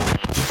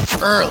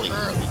early.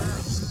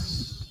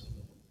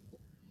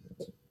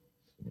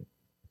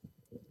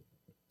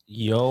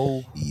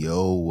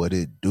 Yo, what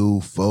it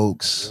do,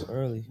 folks?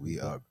 early. We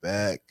are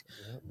back.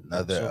 Yep.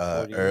 Another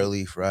Episode 48.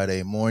 early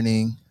Friday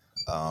morning.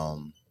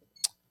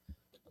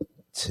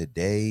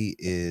 Today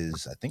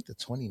is, I think, the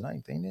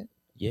 29th, ain't it?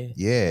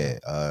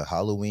 Yeah.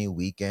 Halloween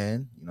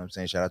weekend. You know what I'm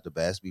saying? Shout out to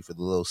Basby for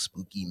the little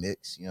spooky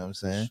mix. You know what I'm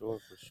saying? For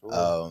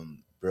sure.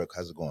 Brooke,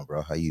 how's it going,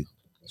 bro? How you?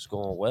 It's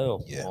going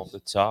well. Yeah. Off the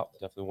top,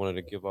 definitely wanted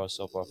to give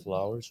ourselves our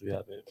flowers. We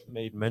haven't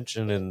made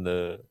mention in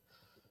the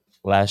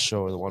last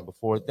show or the one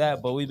before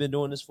that, but we've been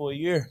doing this for a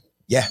year.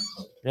 Yeah.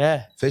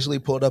 Yeah. Officially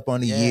pulled up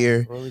on a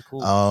year. Really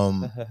cool.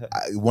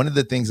 One of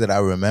the things that I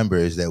remember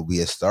is that we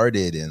had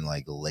started in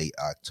like late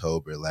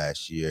October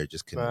last year.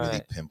 Just couldn't really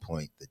Right.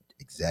 pinpoint the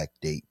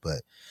exact date,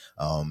 but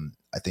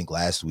I think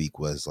last week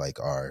was like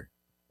our,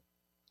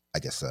 I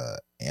guess,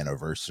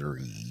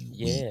 anniversary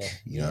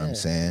week. You know what I'm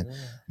saying? Yeah.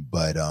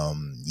 But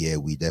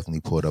we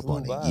definitely pulled up Flew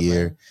on by, a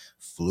year. man.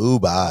 Flew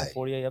by.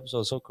 48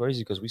 episodes, so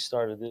crazy because we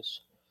started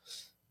this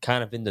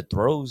kind of in the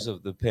throes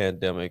of the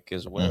pandemic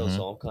as well. Mhm.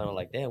 So I'm kind of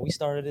like, damn, we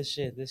started this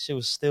shit. This shit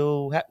was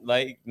still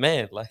like,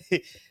 man,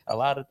 like a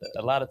lot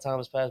of time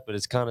has passed, but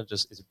it's kind of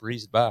just it's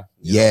breezed by.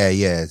 you know?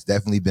 Yeah, it's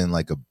definitely been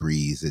like a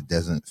breeze. It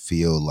doesn't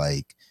feel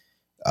like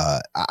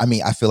I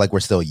mean, I feel like we're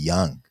still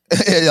young.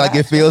 Like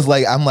it feels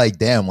like I'm like,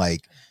 damn,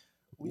 like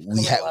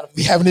we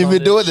haven't even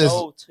been doing this.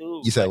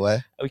 Too. You said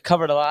what? We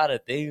covered a lot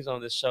of things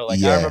on this show. Like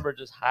Yeah. I remember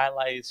just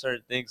highlighting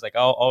certain things. Like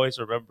I'll always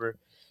remember,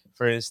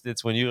 for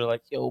instance, when you were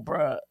like, "Yo,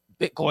 bruh,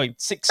 Bitcoin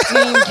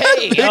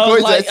 16K." I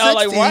was like,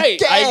 right,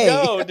 I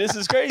know this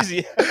is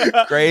crazy.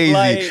 Crazy.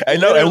 Like, I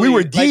know, and we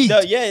were literally,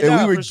 geeked.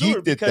 We were for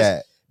sure, geeked at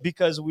that.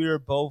 because we were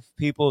both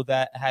people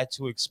that had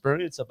to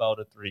experience about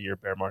a 3-year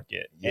bear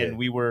market, Yeah. and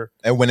we were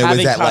And when it was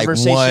having at like 1,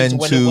 conversations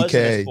when it wasn't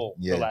 2K. as full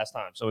the last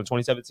time. So in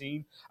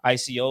 2017,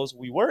 ICOs,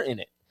 we were in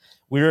it.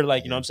 We were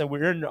like, you know what I'm saying? We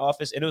were in the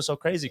office, and it was so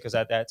crazy because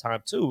at that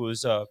time too, it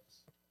was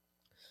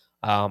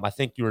I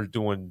think you were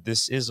doing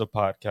This Is a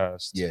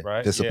Podcast, Yeah,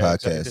 right? This a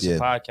Podcast, This a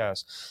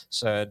Podcast.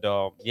 So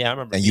I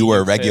remember. And me, you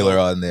were a Phil, regular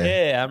on there.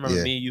 Yeah, I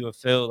remember me, you, and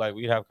Phil, like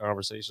we'd have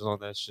conversations on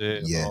that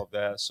shit and all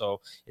that.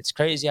 So it's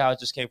crazy how it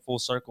just came full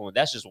circle, and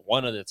that's just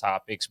one of the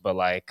topics. But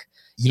like,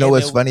 you know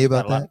what's funny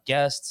about a lot that? of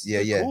guests.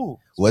 Yeah. Cool.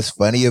 What's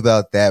funny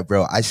about that,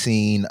 bro? I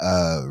seen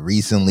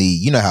recently,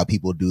 you know how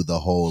people do the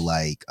whole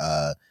like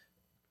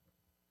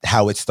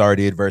how it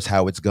started versus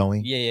how it's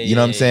going. You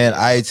know what I'm saying?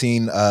 I had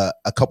seen a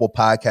couple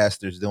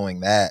podcasters doing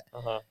that.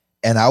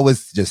 And I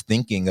was just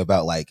thinking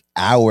about like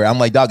I'm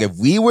like, dog, if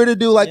we were to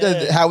do like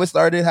a how it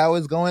started, how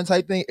it's going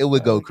type thing, it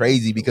would go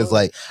crazy because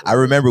like I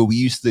remember we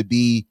used to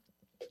be,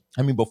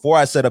 I mean, before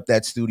I set up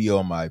that studio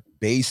in my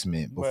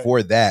basement,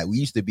 before that, we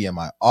used to be in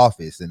my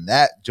office, and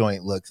that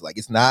joint looks like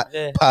it's not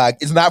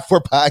it's not for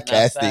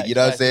podcasting. You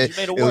know what I'm saying? You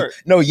made it work.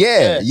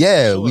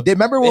 Sure. We did.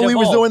 Remember when we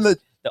was doing the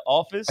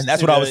office, and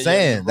that's what I was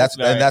saying. That's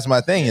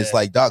my thing. It's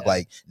like, dog,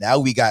 like now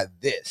we got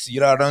this. You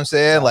know what I'm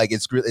saying? Like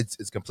it's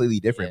completely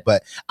different.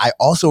 But I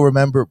also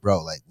remember,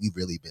 bro, like we've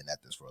really been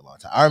at this for a long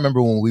time. I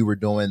remember when we were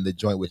doing the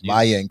joint with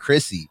Maya and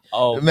Chrissy.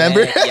 Oh,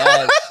 remember?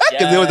 Yes.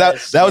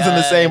 Because that was in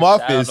the same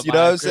office. You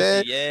know what I'm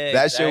saying? Yeah,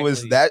 that shit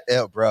was that,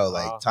 bro.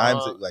 Like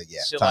times, like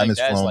time has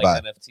flown by.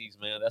 NFTs,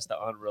 man. That's the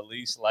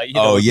unreleased. Like,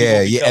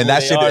 and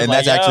that shit, and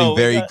that's actually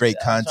very great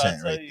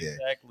content right there.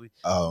 Exactly.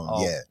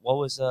 Yeah. What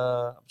was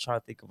I'm trying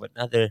to think of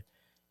another.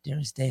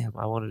 Damn,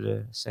 I wanted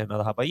to say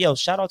another hot, but yo,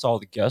 shout out to all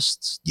the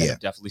guests that have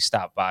definitely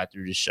stopped by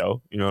through the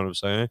show. You know what I'm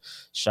saying?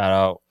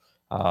 Shout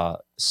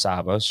out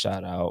Saba,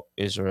 shout out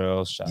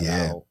Israel, shout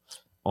out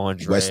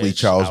Andre, Wesley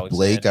Charles Alexander.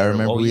 Blake. I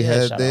remember we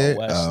had there.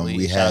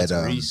 We had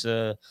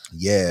Teresa.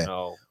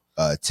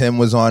 Tim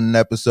was on an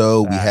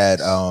episode. Facts. We had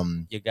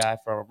your guy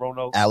from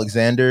Roanoke,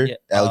 Alexander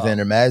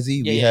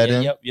Mazzi. We had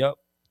him. Yep.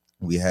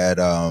 We had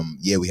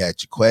we had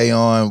Chiquay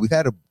on. We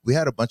had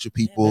a bunch of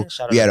people.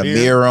 We had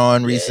Amir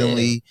on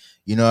recently.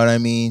 You know what I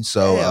mean?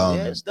 So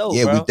it's dope,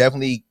 we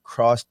definitely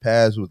crossed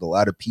paths with a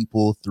lot of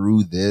people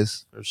through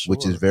this,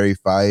 which is very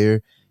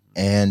fire.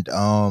 And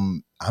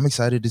I'm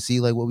excited to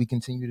see like what we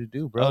continue to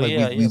do, bro.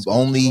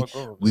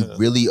 We've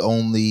really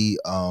only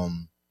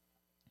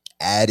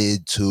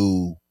added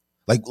to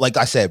like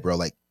I said, bro,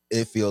 like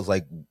it feels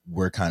like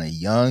we're kind of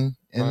young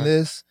in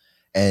this.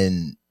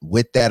 And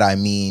with that I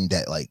mean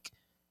that like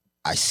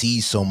I see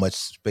so much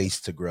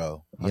space to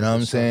grow. You know what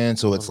I'm saying?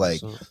 So it's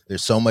like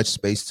there's so much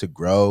space to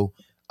grow.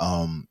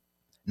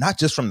 Not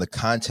just from the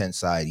content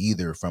side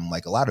either, from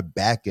like a lot of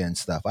back end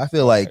stuff. I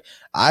feel like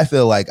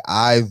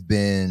I've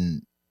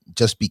been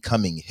just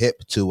becoming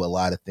hip to a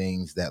lot of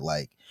things that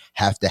like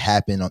have to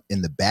happen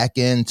in the back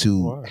end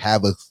to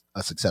have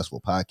a successul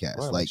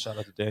podcast. Like shout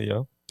out to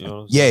Danielle.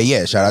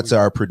 Shout out to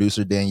our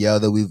producer Danielle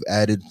that we've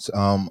added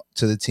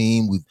to the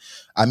team.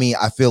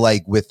 I feel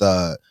like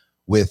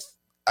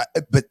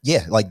but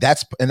yeah, like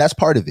that's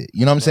part of it.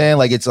 You know what I'm saying?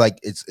 Like it's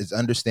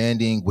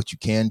understanding what you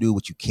can do,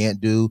 what you can't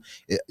do.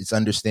 It's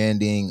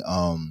understanding,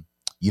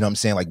 you know what I'm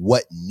saying? Like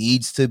what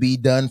needs to be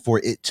done for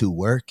it to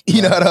work.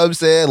 You know what I'm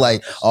saying?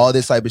 Like all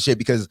this type of shit.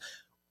 Because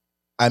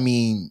I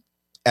mean,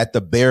 at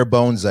the bare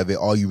bones of it,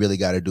 all you really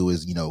got to do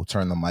is,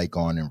 turn the mic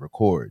on and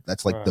record.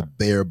 That's like the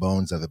bare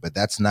bones of it. But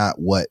that's not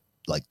what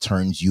like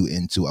turns you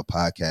into a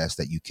podcast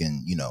that you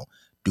can,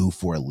 do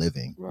for a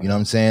living. You know what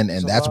I'm saying?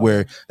 And that's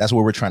where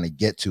we're trying to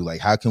get to. Like,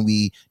 how can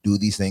we do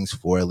these things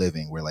for a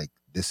living? We're like,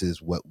 this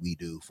is what we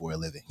do for a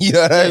living. You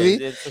know what I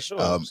mean? For sure.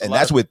 And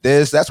that's with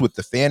this, that's with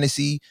the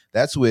fantasy,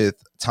 that's with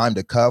Time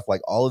to Cuff, like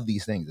all of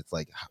these things. It's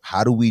like,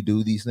 how do we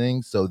do these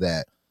things so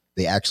that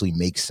they actually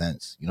make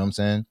sense? You know what I'm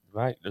saying?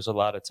 Right. There's a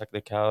lot of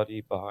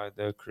technicality behind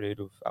the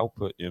creative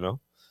output,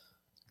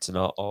 It's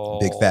not all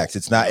big facts.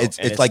 It's not,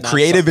 it's like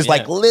creative is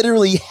like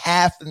literally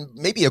half,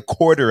 maybe a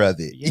quarter of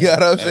it. You know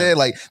what I'm saying?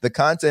 Like the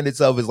content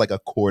itself is like a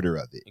quarter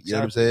of it. Exactly. You know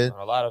what I'm saying?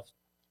 A lot of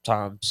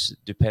times,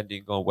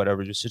 depending on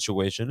whatever your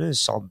situation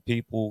is, some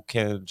people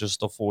can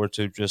just afford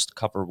to just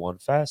cover one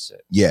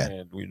facet. Yeah.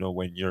 And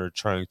when you're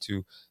trying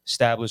to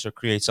establish or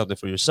create something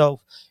for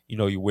yourself,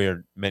 you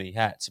wear many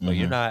hats, but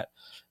you're not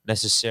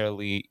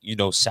necessarily,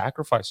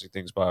 sacrificing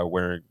things by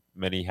wearing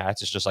many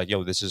hats. It's just like,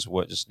 this is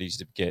what just needs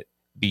to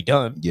be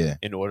done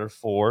in order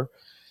for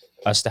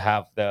us to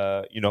have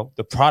the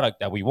the product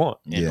that we want.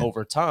 And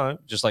over time,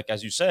 just like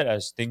as you said,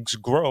 as things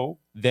grow,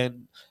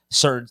 then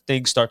certain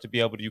things start to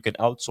be able to, you can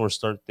outsource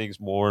certain things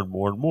more and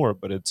more and more.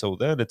 But until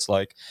then, it's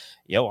like,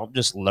 I'm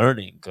just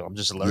learning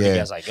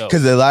as I go.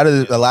 Because a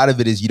lot of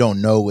it is you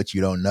don't know what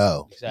you don't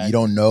know. Exactly. You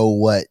don't know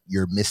what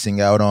you're missing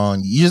out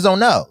on. You just don't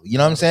know. You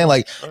know what I'm saying?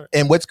 Like,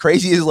 and what's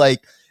crazy is like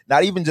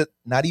not even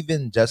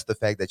just the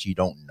fact that you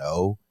don't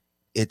know.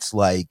 It's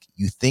like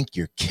you think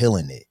you're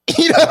killing it.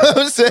 You know what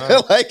I'm saying?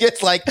 Right. Like,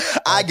 it's like,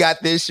 I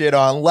got this shit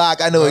on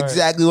lock. I know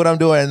exactly what I'm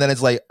doing. And then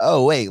it's like,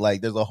 oh, wait,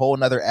 like there's a whole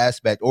nother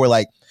aspect. Or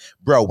like,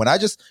 bro,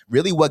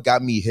 what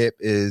got me hip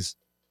is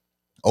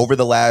over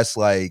the last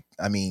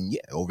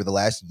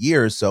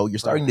year or so, you're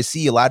starting to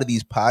see a lot of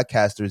these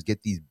podcasters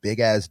get these big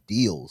ass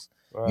deals.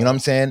 Right. You know what I'm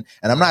saying?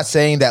 And I'm not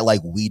saying that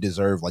like we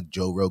deserve like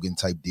Joe Rogan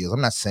type deals.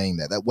 I'm not saying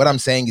that. What I'm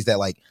saying is that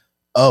like,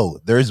 oh,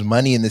 there's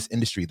money in this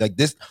industry. Like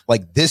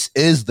this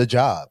is the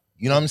job.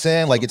 You know what I'm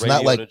saying? Like, it's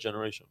not like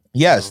generation.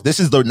 Yes, this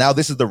is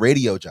the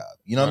radio job.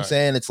 You know what I'm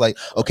saying? It's like,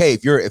 okay,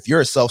 if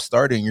you're a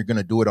self-starter and you're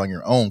gonna do it on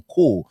your own,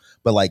 cool.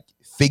 But like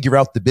figure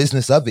out the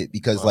business of it,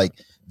 because like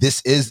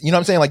this is, you know what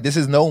I'm saying? Like, this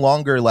is no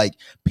longer like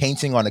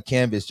painting on a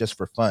canvas just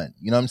for fun.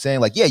 You know what I'm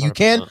saying? Like, yeah, you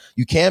 100%.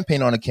 You can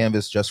paint on a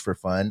canvas just for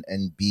fun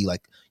and be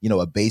like,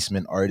 a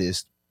basement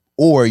artist.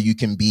 Or you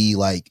can be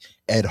like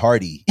Ed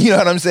Hardy, you know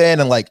what I'm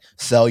saying? And like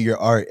sell your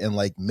art and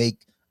like make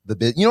the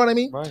bit, you know what I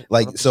mean? Right.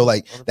 Like, so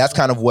like, 100%. That's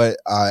kind of what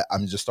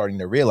I'm just starting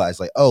to realize.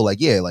 Like, oh,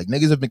 like, yeah, like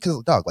niggas have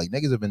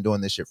been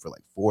doing this shit for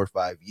like 4 or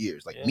 5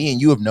 years. Like me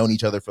and you have known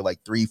each other for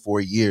like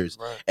 3-4 years.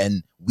 Right.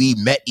 And we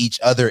met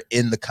each other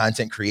in the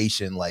content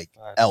creation, like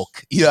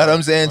elk, you know what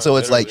I'm saying? So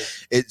it's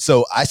literally.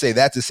 So I say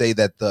that to say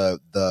that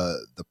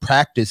the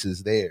practice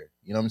is there.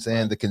 You know what I'm saying?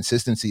 Right. The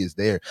consistency is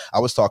there. I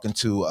was talking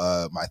to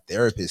my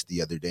therapist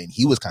the other day, and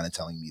he was kind of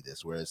telling me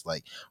this, where it's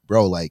like,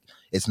 bro, like,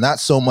 it's not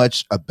so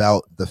much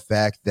about the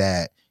fact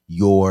that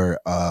you're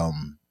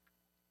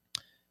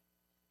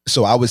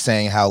so I was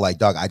saying how like,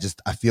 dog,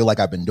 I feel like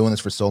I've been doing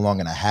this for so long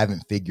and I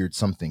haven't figured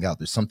something out.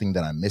 There's something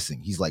that I'm missing.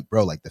 He's like,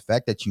 bro, like the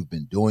fact that you've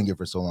been doing it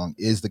for so long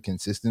is the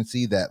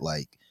consistency that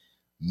like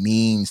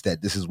means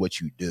that this is what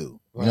you do.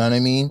 Right. You know what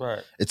I mean?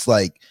 Right. It's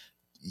like,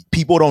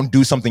 people don't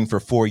do something for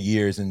 4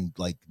 years and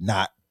like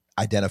not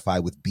identify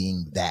with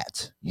being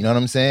that, you know what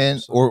I'm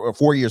saying? Or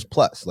 4 years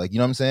plus, like, you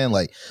know what I'm saying?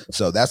 Like,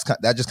 so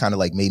that just kind of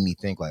like made me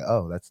think like,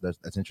 oh,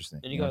 that's interesting.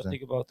 And you got to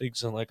think about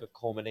things in like a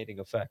culminating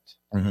effect.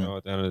 Mm-hmm.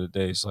 At the end of the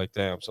day, it's like,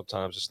 damn,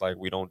 sometimes it's like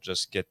we don't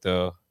just get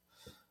the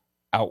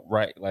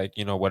outright, like,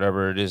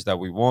 whatever it is that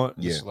we want.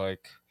 It's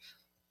like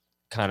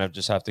kind of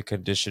just have to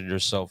condition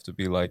yourself to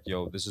be like,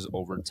 yo, this is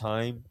over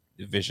time.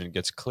 The vision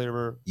gets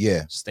clearer.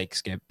 Yeah.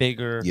 Stakes get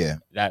bigger. Yeah.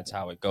 That's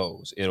how it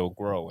goes. It'll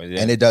grow.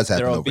 And it does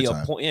happen there'll over be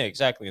time. A point. Yeah,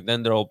 exactly. And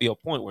then there'll be a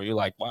point where you're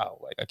like, wow,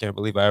 like I can't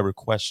believe I ever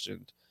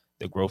questioned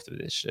the growth of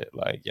this shit.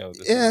 Like, yo,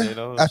 this is,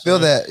 I feel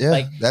that. Yeah,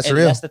 like, that's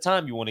real. That's the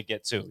time you want to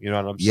get to. You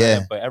know what I'm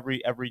saying? But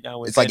every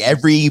now and it's like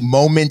every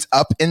moment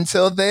up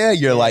until there,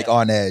 you're like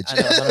on edge. I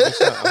know,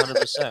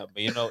 100%.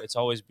 But it's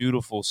always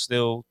beautiful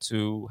still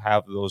to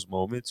have those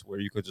moments where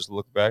you could just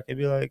look back and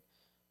be like,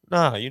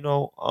 nah,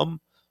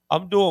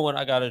 I'm doing what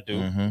I gotta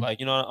do. Mm-hmm. Like,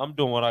 I'm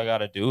doing what I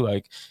gotta do.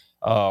 Like,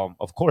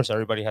 of course,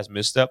 everybody has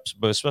missteps,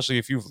 but especially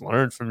if you've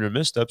learned from your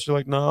missteps, you're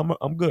like, no,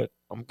 I'm good.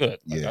 I'm good.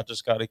 Like, I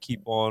just gotta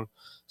keep on.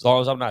 As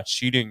long as I'm not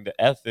cheating the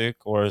ethic,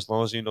 or as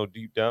long as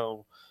deep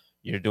down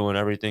you're doing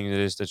everything it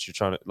is that you're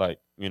trying to, like,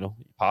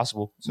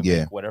 possible to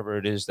make whatever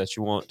it is that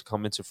you want to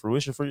come into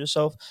fruition for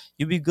yourself,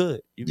 you'll be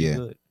good. You'll be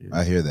good.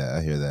 I hear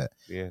that.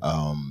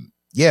 Yeah.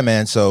 Yeah,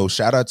 man. So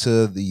shout out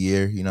to the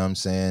year. You know what I'm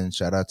saying?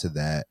 Shout out to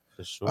that.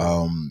 For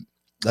sure.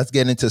 Let's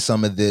get into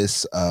some of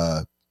this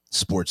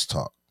sports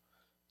talk.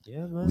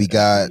 Yeah, man. We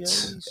got,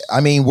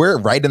 we're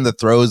right in the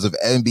throes of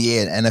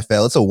NBA and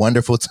NFL. It's a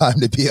wonderful time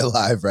to be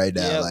alive right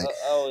now. Yeah, like,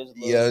 I always love,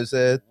 you know what I'm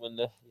saying? When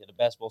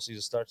the basketball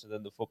season starts, and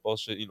then the football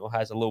shit,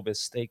 has a little bit of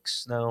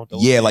stakes now.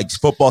 Like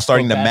football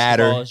starting to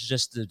matter. It's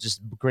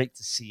just great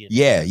to see it.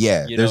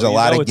 Yeah. There's a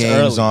lot of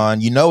games on.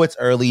 It's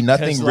early.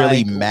 Nothing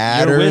really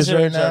matters. Your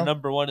Wizards right now. are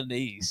number 1 in the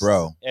East,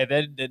 bro, and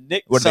then the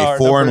Knicks what are are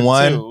they,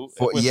 4-1?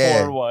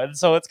 4-1.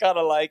 So it's kind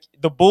of like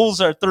the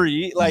Bulls are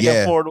 3. Like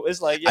at 4,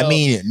 it's like I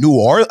mean New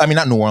Orleans. I mean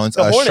not New Orleans.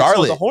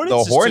 Charlotte. The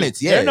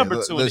Hornets. Yeah, they're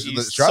number 2 in the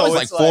East. Charlotte's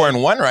like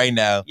 4-1 right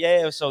now.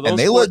 Yeah, so those and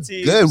they look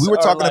good. We were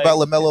talking like, about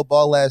LaMelo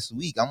Ball last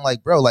week. I'm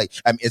like, bro, like,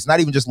 I mean, it's not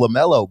even just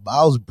LaMelo.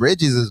 Miles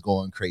Bridges is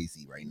going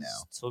crazy right now.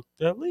 Took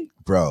that leap,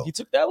 bro. He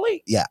took that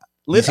leap. Yeah.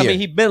 I mean,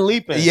 he's been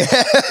leaping. Yeah.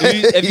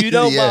 If you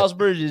know Miles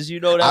Bridges, you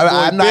know that boy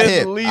I'm not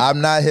hip. Leaping. I'm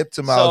not hip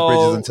to Miles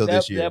Bridges until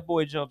this year. That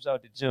boy jumps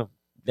out the gym.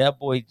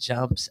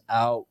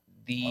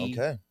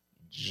 Okay.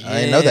 I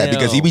didn't know that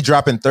because he be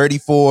dropping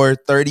 34,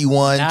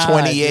 31,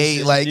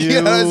 28. Like, new.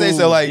 You know what I'm saying?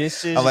 So, like,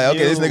 I'm like, okay,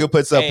 new. this nigga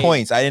puts up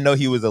points. I didn't know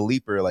he was a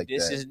leaper like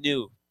this that. This is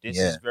new. This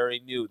is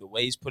very new. The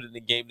way he's putting the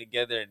game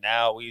together, and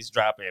now he's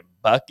dropping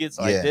buckets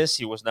like this.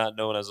 He was not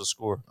known as a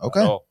scorer.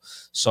 Okay. At all.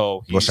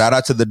 So, shout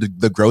out to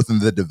the growth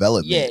and the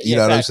development. Yeah, you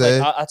know what I'm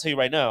saying? Like, I'll tell you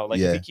right now. Like,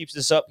 if he keeps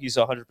this up, he's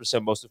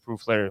 100% most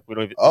improved player. We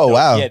don't even.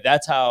 Wow. Yeah,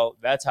 that's how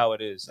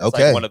it is. It's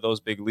like one of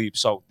those big leaps.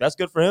 So that's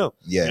good for him.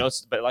 Yeah.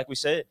 But like we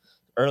said,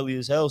 early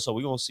as hell, so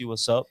we're gonna see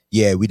what's up.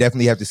 Yeah, we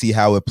definitely have to see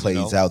how it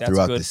plays out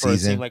throughout the season. For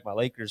a team like my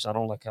Lakers, I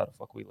don't like how the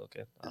fuck we look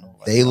at.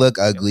 They look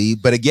ugly,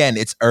 but again,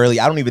 it's early.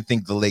 I don't even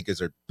think the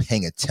Lakers are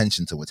paying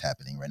attention to what's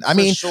happening right now. I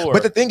mean,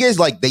 but the thing is,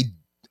 like,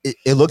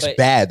 it looks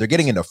bad. They're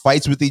getting into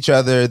fights with each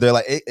other. They're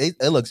like,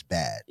 it looks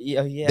bad.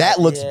 Yeah, that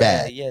looks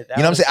bad. Yeah, you know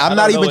what I'm saying? I'm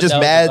not even just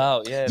mad.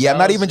 I'm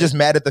not even just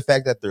mad at the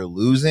fact that they're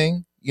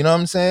losing. You know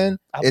what I'm saying?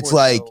 It's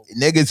like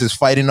niggas is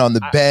fighting on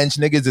the bench.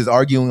 Niggas is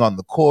arguing on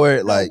the court.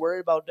 I'm not worried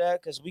about that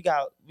because we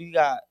got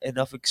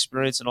enough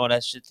experience and all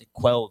that shit to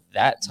quell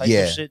that type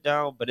of shit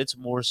down. But it's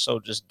more so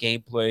just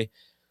gameplay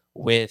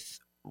with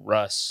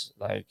Russ.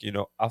 Like,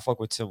 I fuck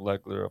with Tim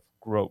Legler.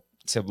 Grew up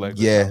Tim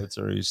Legler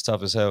commentary. He's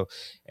tough as hell.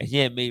 And he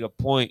had made a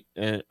point,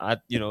 and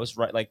it's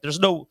right. Like, there's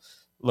no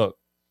look.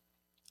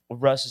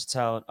 Russ's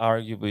talent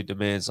arguably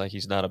demands like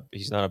he's not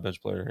a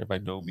bench player by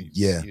no means.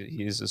 Yeah,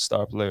 he is a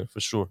star player for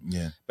sure.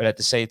 Yeah, but at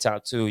the same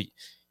time too,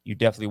 you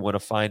definitely want to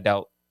find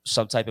out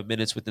some type of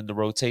minutes within the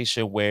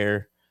rotation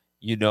where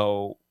he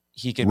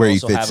can where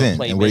also he fits have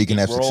a in and where he can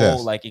have role.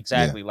 Success. Like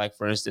exactly, like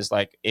for instance,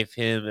 like if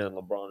him and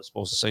LeBron are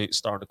supposed to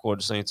start the court at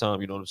the same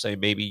time, you know what I'm saying?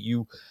 Maybe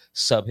you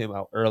sub him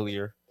out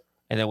earlier.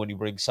 And then when you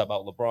bring sub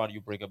out LeBron,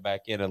 you bring him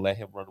back in and let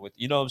him run with.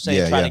 You know what I'm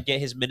saying? Try to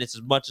get his minutes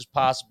as much as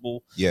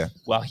possible. Yeah.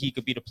 While he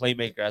could be the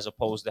playmaker as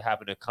opposed to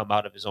having to come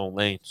out of his own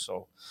lane.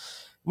 So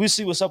we'll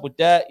see what's up with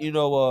that.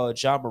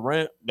 John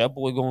Morant, that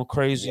boy going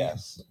crazy.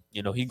 Yes.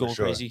 He going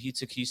crazy.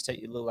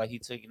 It looked like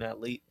he's taking that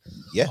leap.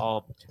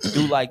 Yeah.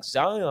 Dude like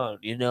Zion,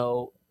 it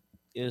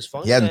was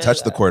funny. He hasn't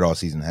touched the court all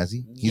season, has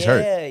he? He's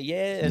hurt.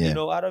 Yeah. And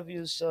out of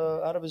his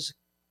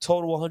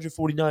total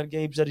 149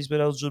 games that he's been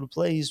eligible to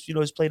play,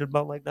 he's played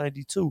about like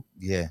 92.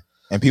 Yeah.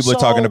 And people are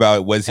talking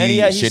about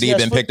should he have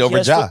been picked over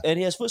Ja? And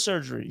he has foot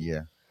surgery.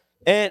 Yeah.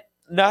 And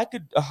now I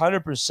could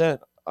 100%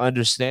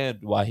 understand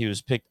why he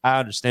was picked. I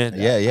understand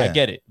that. Yeah. I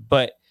get it.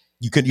 But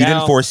you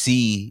didn't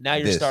foresee. Now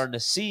you're starting to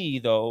see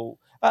though.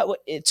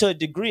 To a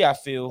degree, I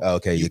feel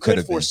you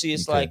could foresee.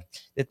 It's like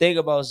the thing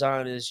about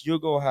Zion is you're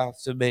gonna have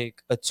to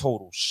make a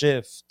total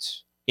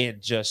shift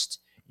in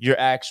just your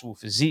actual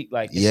physique.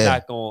 Like it's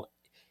not going.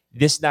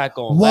 This not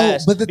gonna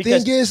last. But the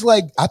thing is,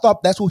 like, I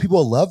thought that's what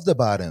people loved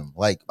about him.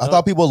 Like, I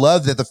thought people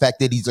loved that the fact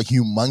that he's a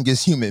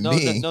humongous human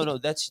being. No,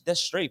 that's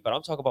straight. But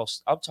I'm talking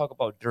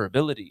about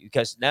durability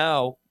because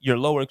now your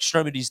lower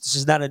extremities. This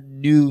is not a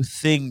new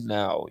thing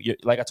now.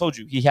 Like I told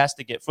you, he has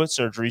to get foot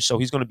surgery, so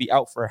he's gonna be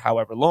out for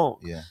however long.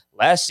 Yeah.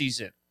 Last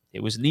season,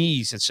 it was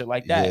knees and shit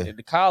like that. Yeah. In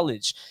the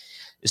college,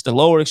 it's the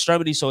lower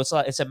extremity. So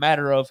it's a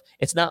matter of.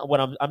 It's not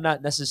what I'm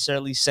not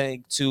necessarily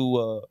saying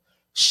to.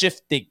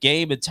 Shift the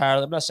game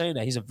entirely. I'm not saying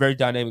that he's a very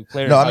dynamic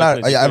player. No, I'm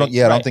not. I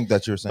don't think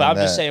that you're saying. But I'm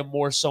just saying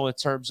more so in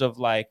terms of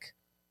like,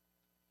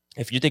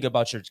 if you think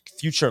about your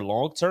future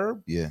long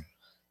term,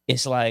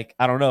 it's like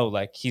I don't know.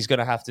 Like he's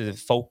gonna have to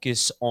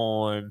focus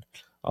on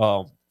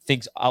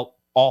things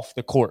off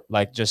the court,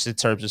 like just in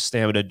terms of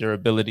stamina,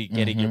 durability,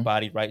 getting your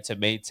body right to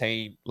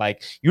maintain.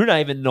 Like you're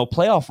not even no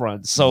playoff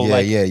runs, so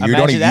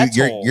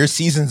your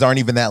seasons aren't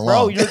even that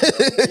long. Bro,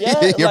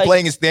 you're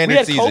playing a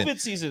standard season. We had COVID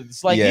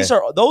seasons, like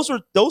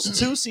those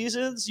 2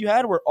 seasons you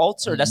had were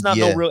altered. That's not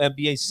no real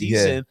NBA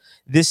season.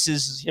 This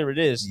is here it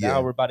is.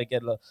 Now we're about to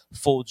get a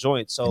full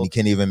joint, so and you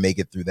can't even make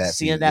it through that.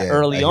 Seeing that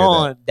early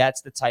on,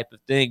 that's the type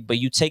of thing. But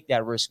you take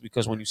that risk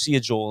because when you see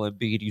a Joel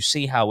Embiid, you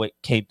see how it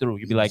came through.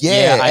 You'd be like,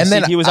 I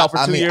see he was out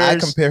for 2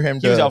 years. Compare him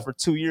to he was out for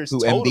 2 years to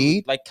total.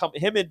 Embiid. Like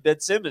him and Ben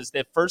Simmons,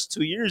 their first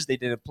 2 years they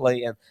didn't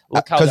play, and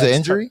look how because of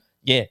injury.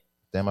 Yeah,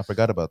 damn, I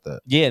forgot about that.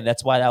 Yeah,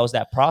 that's why that was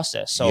that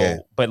process. So,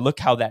 but look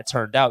how that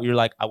turned out. You're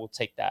like, I will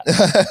take that.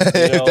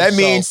 If that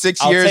means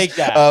 6 years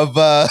of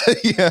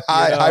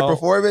high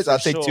performance, I'll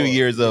take 2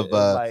 years of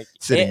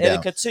sitting down. And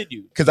it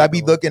continued because I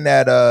be looking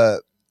at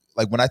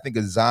like when I think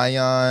of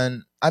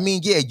Zion. I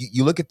mean, yeah,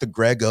 you look at the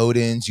Greg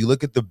Odens, you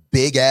look at the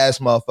big ass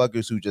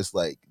motherfuckers who just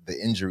like the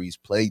injuries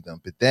plagued them.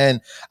 But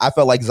then I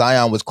felt like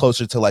Zion was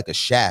closer to like a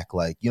Shaq.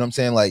 Like, you know what I'm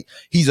saying? Like,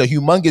 he's a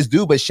humongous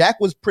dude, but Shaq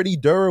was pretty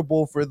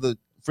durable for the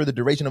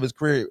duration of his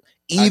career,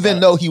 even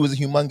though he was a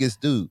humongous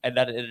dude. And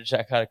not to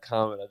interject, kind of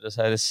comment. I just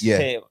had to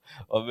say,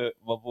 my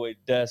boy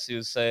Des, he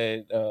was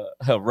saying,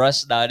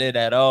 Russ not in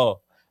at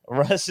all.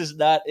 Russ is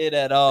not in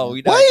at all.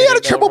 He had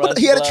a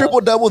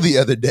triple double the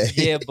other day.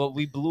 Yeah, but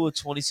we blew a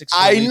 26.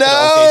 I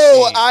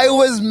know. I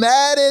was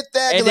mad at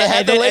that because I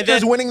had the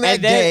Lakers winning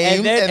that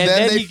game, and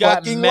then they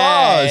fucking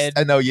lost.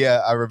 I know.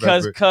 Yeah, I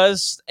remember.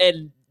 Because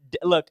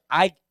look,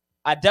 I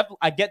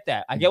get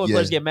that. I get when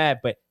players get mad,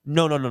 but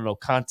no.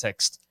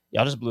 Context.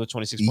 Y'all just blew a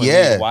 26-point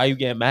lead. Why are you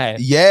getting mad?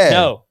 Yeah.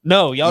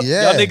 No. Y'all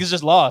niggas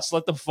just lost.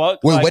 What the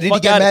fuck? Wait, what did he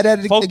get mad at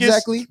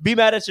exactly? Be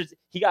mad at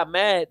he got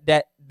mad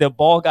that the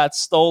ball got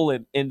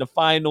stolen in the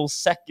final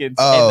seconds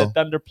and the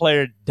Thunder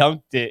player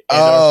dunked it and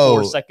there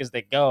were 4 seconds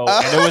to go.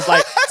 And it was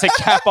like to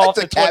cap off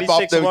the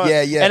 26 run.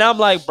 Yeah. And I'm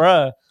like,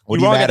 bruh, what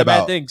you're are you wrong mad at about?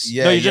 Bad things.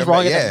 Yeah, no, you're just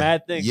wrong at the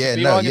bad things. Yeah,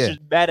 you're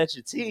mad at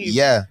your team.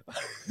 Yeah.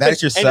 Mad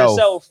at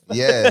yourself.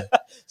 Yeah.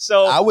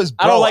 So I was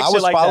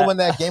following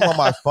that game on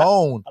my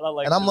phone.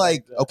 And I'm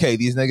like, okay,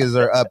 these niggas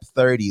are up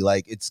 30.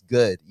 Like, it's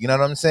good. You know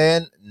what I'm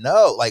saying?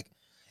 No, like,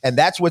 and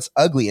that's what's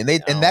ugly. And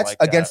that's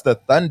against the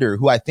Thunder,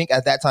 who I think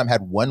at that time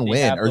had 1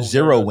 win or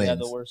 0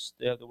 wins.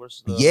 They have the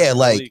worst. Yeah,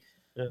 like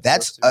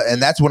that's and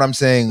that's what I'm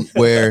saying.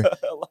 Where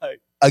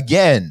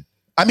again,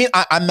 I mean,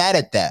 I'm mad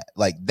at that.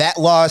 Like, that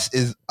loss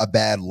is a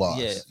bad loss.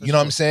 Yeah, you know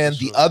what I'm saying?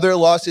 The other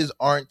losses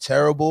aren't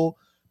terrible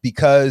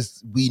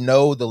because we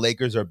know the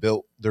Lakers are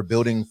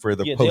building for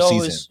the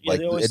postseason.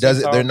 It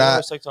doesn't. They're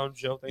not.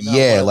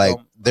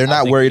 They're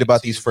not worried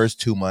about these first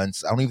 2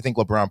 months. I don't even think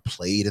LeBron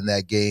played in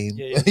that game.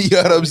 You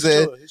know what I'm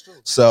saying?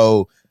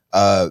 So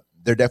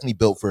they're definitely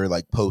built for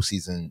like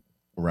postseason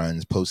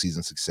runs,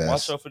 postseason success.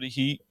 Watch out for the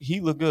Heat. He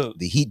look good.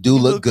 The Heat do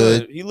look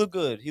good. He look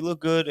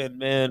good, and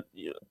man,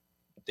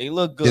 they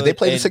look good. Did they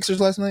play the Sixers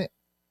last night?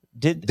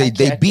 They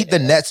beat the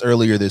Nets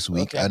earlier this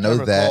week. I know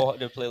that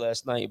they play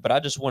last night, but I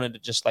just wanted to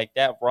just like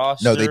that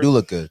roster. No, they do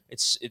look good.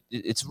 It's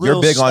real.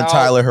 You're big on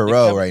Tyler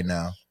Herro right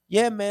now.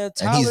 Yeah, man,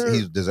 Tyler, and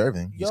he's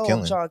deserving. He's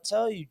killing. I'm trying to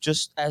tell you,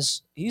 just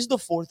as he's the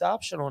 4th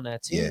option on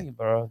that team,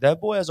 bro. That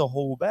boy has a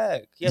whole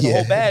bag. He has a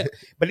whole bag,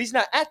 but he's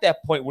not at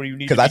that point where you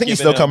need. Because I think he's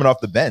still coming off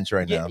the bench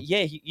right now.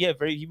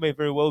 He may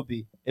very well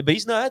be, but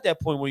he's not at that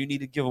point where you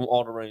need to give him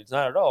all the reins,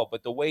 not at all.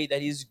 But the way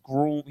that he's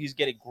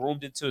getting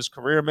groomed into his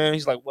career, man.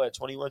 He's like what,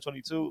 21,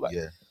 22? Like,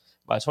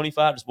 by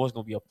 25, this boy's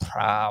gonna be a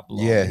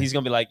problem. Yeah, he's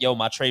gonna be like, yo,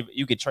 my trade,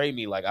 you could trade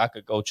me, like I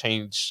could go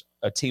change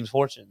a team's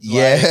fortune.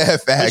 Yeah,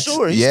 facts. For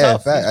sure, he's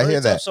tough. Facts. I hear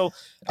that. So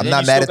I'm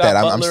not mad at that.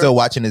 I'm still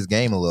watching his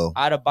game a little.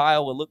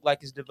 Adebayo would look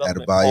like his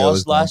development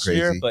paused last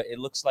year, but it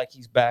looks like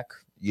he's back.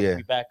 Yeah,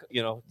 back.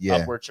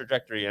 Upward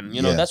trajectory, and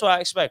that's what I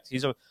expect.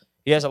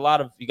 He has a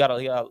lot of. He got a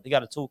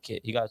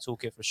toolkit. He got a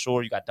toolkit for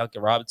sure. You got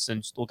Duncan Robinson.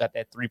 You still got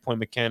that 3-point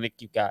mechanic.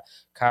 You got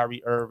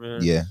Kyrie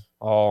Irving. Yeah.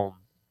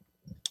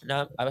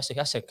 No, I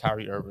said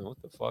Kyrie Irving.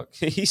 What the fuck?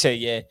 He said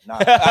yeah. No,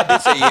 I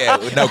did say yeah.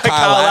 No,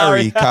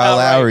 Kyle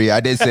Lowry. I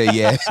did say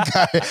yeah.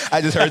 I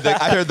just heard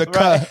the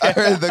cut. I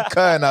heard the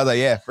cut, and I was like,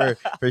 yeah,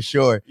 for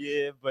sure.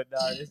 Yeah, but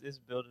it's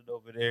building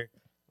over there.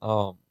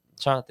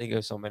 Trying to think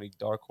of so many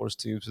dark horse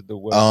teams in the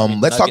West.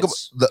 Let's talk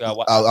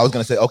about. I was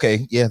gonna say,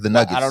 okay, yeah, the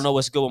Nuggets. I don't know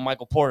what's good with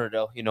Michael Porter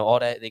though. All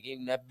that they gave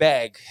him that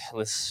bag.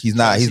 He's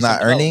not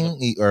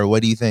earning, or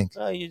what do you think?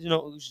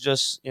 He's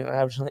just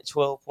averaging like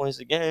 12 points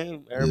a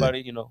game.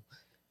 Everybody,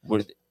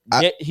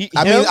 I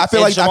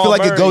feel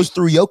like it goes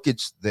through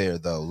Jokic there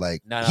though.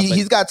 Like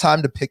he's got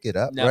time to pick it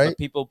up, right?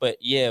 But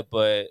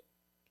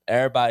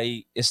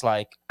everybody, it's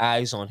like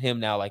eyes on him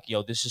now. Like,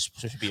 yo, this is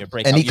supposed to be a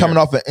breakout. And he coming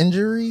off an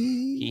injury.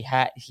 He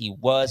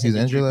was an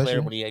injury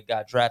player when he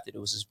got drafted. It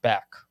was his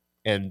back,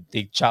 and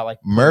they shot like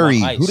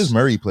Murray. Who does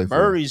Murray play for?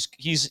 Murray's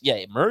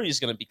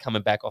going to be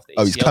coming back off the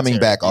ACL. Oh, he's coming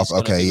back off.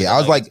 Okay, yeah. I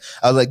was like,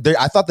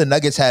 I thought the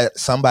Nuggets had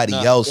somebody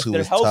else who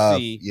was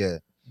healthy, tough. Yeah,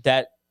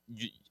 that.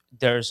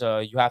 There's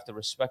you have to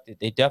respect it.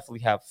 They definitely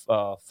have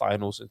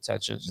finals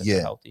intentions. If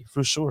they're healthy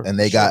for sure. And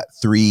they got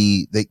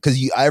 3. Because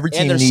every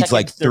team needs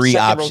like 3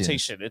 options.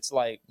 Rotation. It's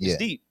like it's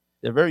deep.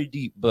 They're very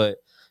deep, but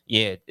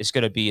it's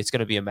gonna be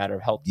a matter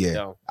of health.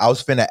 Yeah, I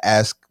was finna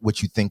ask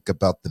what you think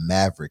about the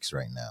Mavericks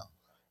right now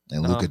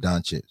and Luka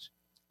Doncic.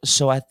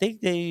 So I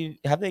think they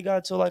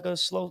got to like a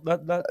slow.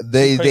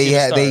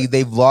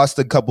 They've lost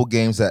a couple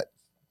games that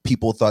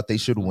people thought they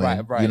should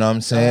win. Right. You know what I'm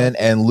saying?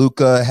 And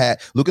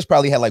Luka's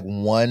probably had like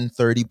 1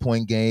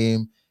 30-point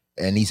game,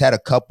 and he's had a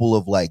couple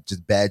of like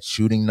just bad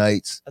shooting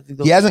nights.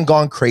 He hasn't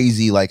gone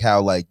crazy like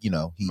how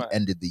he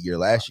ended the year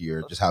last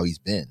year, just how he's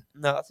been.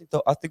 No,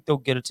 I think they'll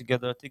get it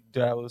together. I think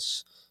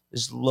Dallas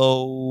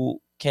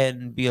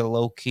can be a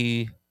low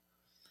key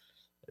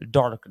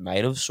dark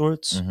night of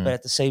sorts, but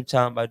at the same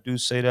time, I do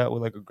say that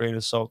with like a grain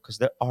of salt because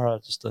there are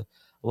just a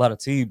lot of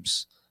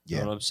teams. You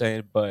know what I'm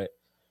saying? But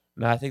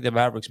And I think the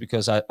Mavericks,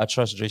 because I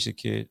trust Jason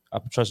Kidd. I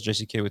trust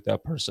Jason Kidd with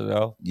that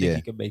personnel. I think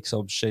he can make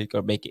some shake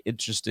or make it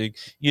interesting.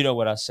 You know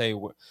what I say?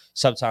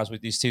 Sometimes with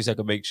these teams that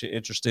can make shit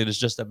interesting, it's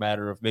just a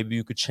matter of maybe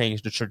you could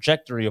change the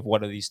trajectory of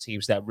one of these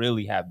teams that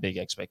really have big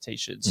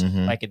expectations,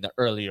 like in the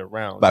earlier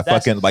rounds. By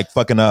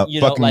fucking up,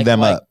 you know, fucking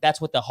them up. That's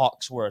what the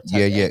Hawks were.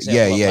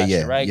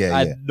 Yeah, Right?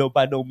 Yeah.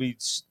 By no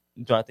means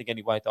do I think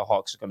anybody thought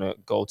Hawks are going to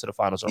go to the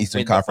finals or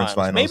Eastern win Conference the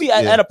finals. finals. Maybe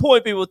at a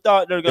point people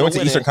thought they were going to win. They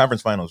went to Eastern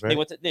Conference finals, right?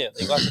 They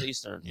got to the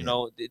Eastern. You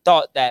know, they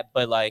thought that,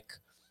 but like,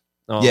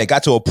 it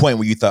got to a point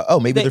where you thought, oh,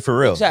 maybe they're for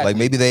real. Exactly. Like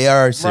maybe they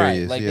are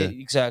serious. Right. Like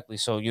exactly.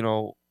 So you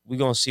know, we're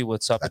gonna see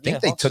what's up. I think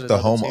they took the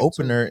home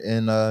opener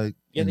in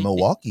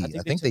Milwaukee.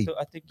 I think they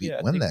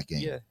won that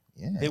game. Yeah.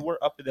 They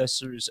were up in that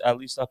series at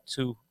least up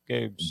 2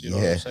 games. You know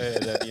what I'm saying?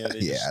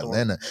 Then,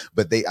 Atlanta.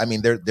 But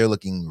they're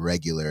looking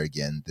regular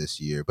again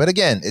this year. But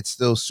again, it's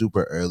still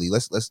super early.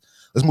 Let's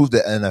move to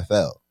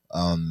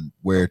NFL,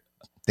 where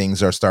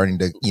things are starting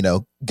to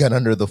get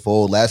under the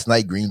fold. Last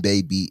night, Green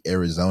Bay beat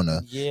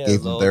Arizona,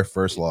 gave them their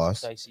first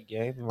loss. Dicey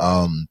game.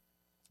 Right.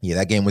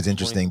 That game was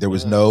interesting. There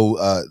was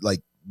no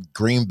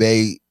Green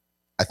Bay.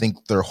 I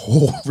think their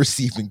whole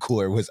receiving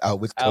core was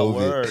out with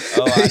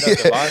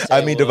COVID.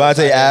 I mean,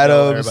 Devontae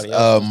Adams,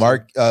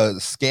 Mark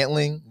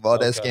Scantling,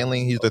 Valdez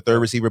Scantling, he's the third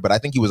receiver, but I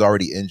think he was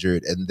already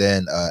injured. And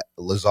then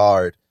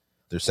Lazard,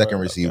 their second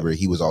receiver,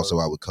 he was also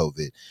out with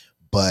COVID.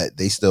 But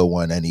they still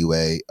won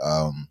anyway.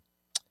 I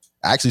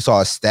actually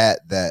saw a stat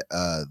that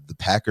the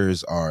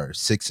Packers are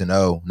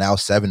 6-0, now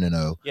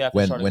 7-0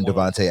 when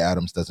Devontae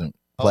Adams doesn't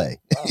play,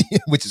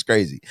 which is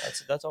crazy.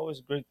 That's always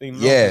a great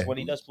thing. Like when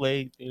he does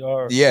play, they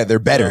are they're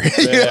better.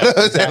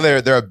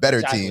 Exactly. They're a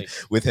better team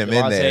with him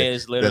in there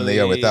than they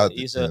are without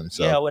him.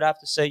 So. Yeah, I would have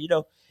to say,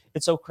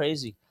 it's so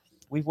crazy.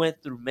 We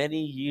went through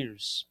many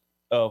years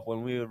of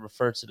when we would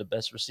refer to the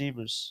best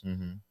receivers,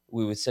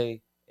 we would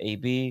say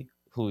AB,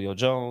 Julio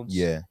Jones,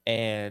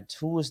 and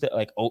who was that?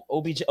 Like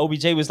OBJ.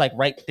 OBJ was like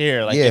right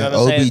there, like you know what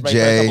I'm saying, right for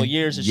a couple of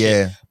years and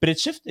shit. But it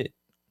shifted.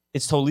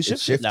 It's totally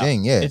shifted now.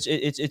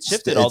 It's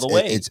shifted all the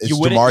way. It's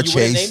Jamar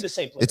Chase. Name the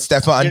same players. It's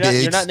Stephon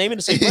Diggs. You're not naming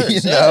the same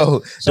players.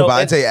 So,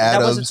 Devontae Adams.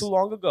 That wasn't too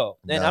long ago.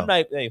 And I'm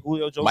not. Hey,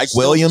 Julio Jones. Mike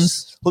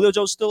Williams. Julio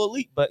Jones still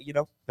elite, but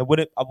I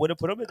wouldn't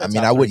put him in.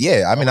 I would.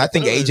 Yeah. I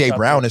think AJ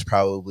Brown is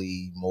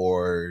probably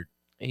more.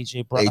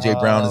 AJ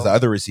Brown is the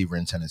other receiver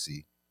in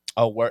Tennessee.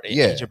 Oh, where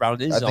AJ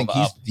Brown is. I think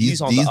he's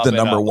the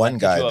number one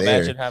guy there.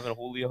 Imagine having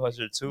Julio as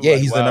your 2. Yeah,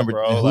 he's the number.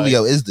 Bro,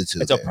 Julio is the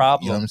 2. It's a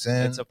problem. You know what I'm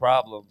saying? It's a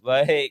problem.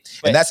 Like,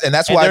 and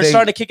that's why they're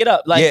starting to kick it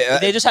up. Like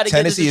they just had to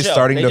Tennessee get is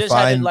starting to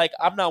find.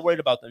 I'm not worried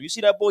about them. You see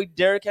that boy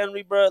Derrick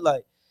Henry, bro?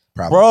 Like,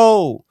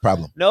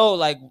 problem. No,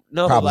 like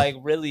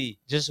really,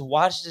 just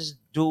watch this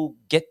dude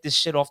get this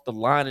shit off the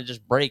line and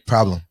just break.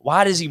 Problem.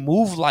 Why does he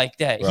move like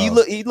that? Bro.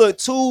 He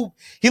looked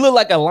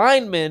like a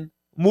lineman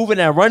moving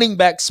at running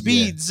back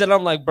speeds, and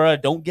I'm like, bro,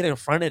 don't get in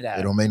front of that.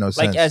 It don't make no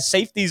sense. Like as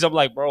safeties, I'm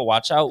like, bro,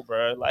 watch out,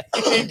 bro. Like,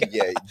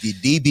 the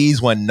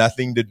DBs want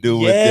nothing to do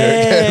with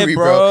Derrick Henry,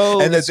 bro.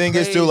 And the thing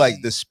is too,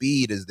 like the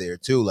speed is there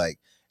too, like.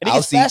 And he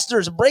gets faster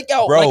as a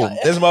breakout, bro.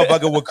 This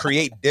motherfucker will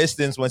create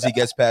distance once he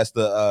gets past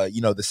the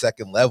the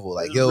second level.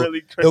 Like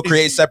he'll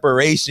create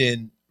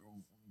separation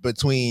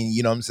between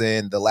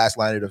the last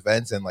line of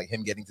defense and like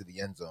him getting to the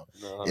end zone.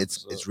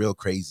 It's real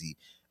crazy.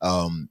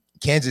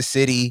 Kansas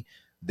City,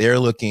 they're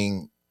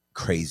looking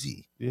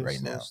crazy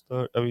right now.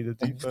 The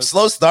defense.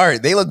 Slow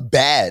start. They look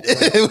bad.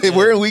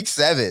 We're in week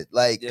 7.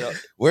 Like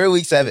we're in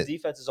week 7. The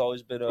defense has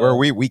always been. We're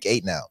week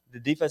 8 now.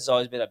 The defense has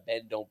always been a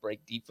bend don't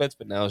break defense,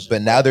 but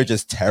now they're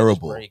just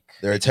terrible.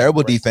 They're a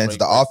terrible defense.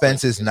 The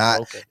offense is not.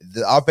 Broken.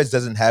 The offense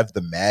doesn't have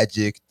the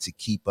magic to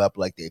keep up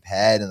like they've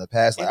had in the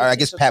past. Like, I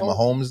guess Pat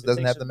Mahomes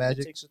doesn't have the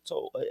magic. It takes a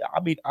toll. I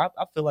mean, I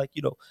feel like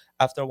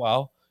after a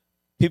while,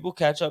 people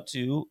catch up to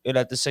you, and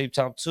at the same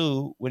time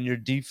too, when your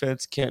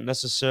defense can't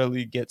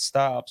necessarily get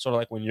stops, or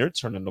like when you're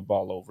turning the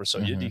ball over, so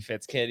your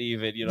defense can't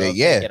even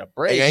get a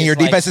break, and your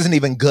defense isn't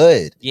even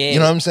good. Yeah, you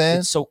know what I'm saying?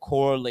 It's so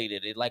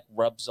correlated; it like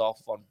rubs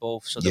off on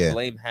both, so the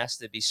blame has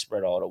to be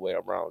spread all the way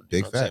around.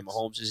 Big facts.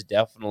 Mahomes is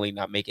definitely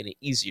not making it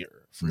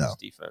easier for his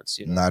defense.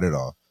 Not at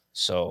all.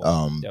 So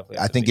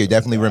I think it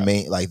definitely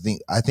remain. Like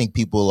I think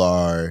people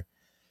are.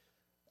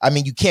 I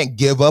mean, you can't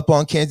give up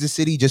on Kansas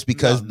City just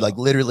because, like,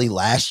 literally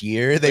last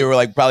year they were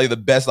like probably the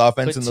best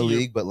offense in the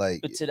league. But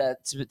like, to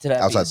that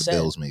outside the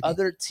Bills, maybe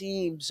other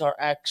teams are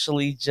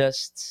actually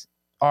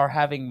are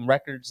having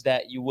records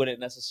that you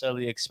wouldn't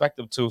necessarily expect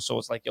them to. So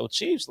it's like, yo,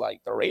 Chiefs,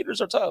 like the Raiders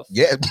are tough.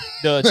 Yeah,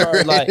 the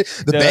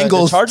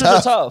Bengals, the Chargers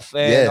are tough,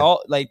 and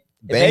all like.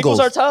 The Bengals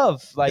are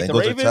tough. Like the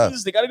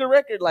Ravens, they got a good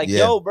record. Like,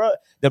 yo, bro,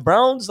 the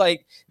Browns,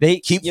 like they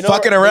keep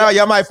fucking around.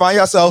 Y'all might find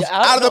yourselves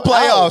out of the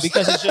playoffs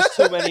because it's just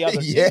too many other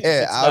teams.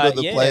 Out of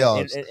the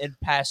playoffs. In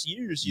past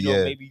years,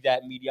 maybe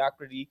that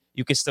mediocrity,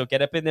 you can still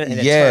get up in there and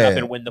then turn up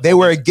and win the. They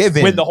were a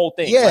given. Win the whole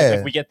thing. Yeah, like,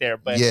 if we get there,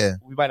 but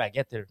we might not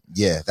get there.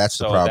 Yeah, that's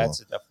the problem. That's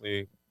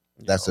definitely.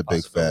 That's a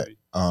big fact.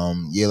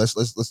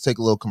 Let's take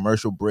a little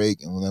commercial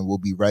break, and then we'll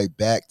be right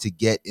back to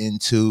get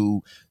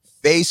into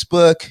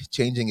Facebook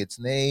changing its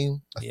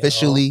name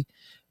officially.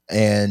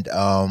 And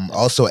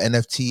also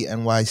NFT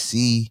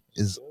NYC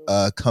is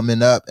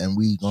coming up, and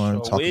we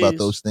going to talk about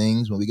those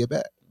things when we get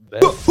back.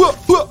 Make sure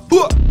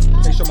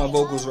my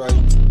vocals right.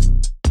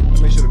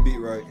 Make sure the beat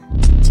right.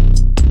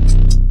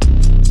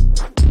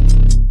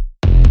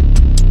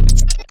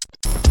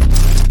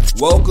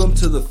 Welcome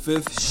to the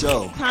 5th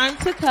show. Time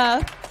to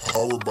cuff.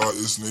 Powered by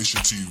It's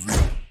Nation TV.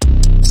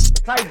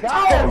 Like,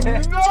 oh, no!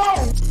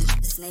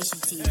 It's Nation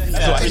TV.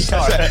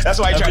 That's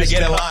why I try to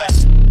get in line.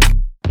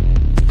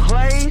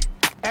 Play,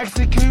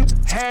 execute,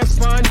 have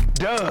fun,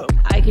 dub.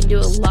 I can do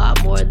a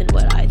lot more than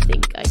what I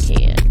think I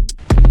can.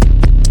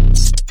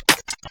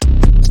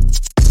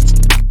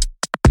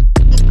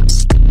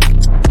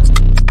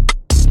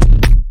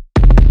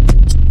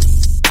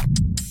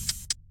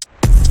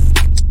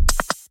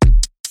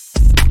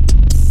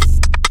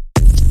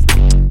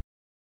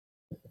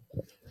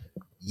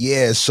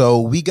 Yeah,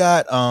 so we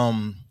got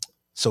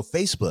so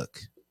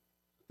Facebook,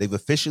 they've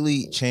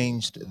officially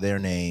changed their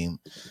name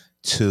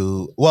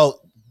to, well,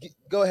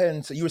 go ahead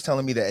and, so you were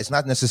telling me that it's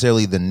not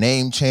necessarily the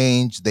name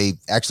change, they've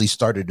actually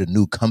started a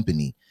new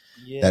company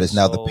that is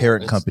now the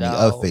parent company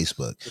of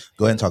Facebook.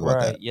 Go ahead and talk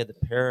about that. Yeah, the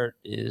parent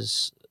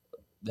is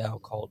now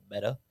called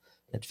Meta,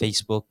 and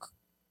Facebook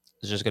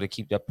is just going to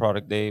keep that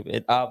product name.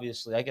 And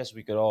obviously, I guess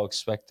we could all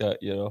expect that,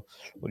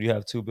 when you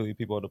have 2 billion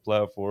people on the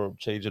platform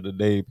changing the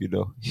name, you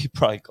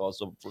probably call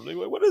someone from like,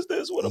 what is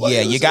this? What am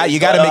I you got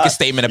to make a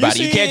statement about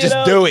it. You can't just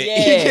do it. You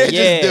can't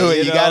just do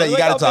it. You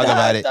got to talk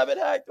about it. I've been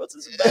hacked. What's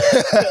this about?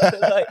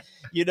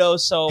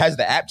 So has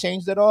the app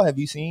changed at all? Have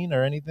you seen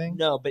or anything?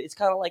 No, but it's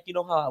kind of like,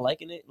 how I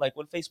liken it? Like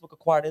when Facebook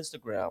acquired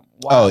Instagram.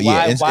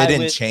 It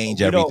didn't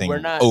change everything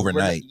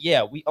overnight.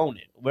 We own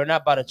it. We're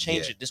not about to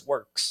change it. This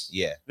works.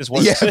 Yeah. This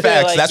works. Yeah,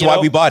 facts. That's why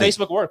we bought it.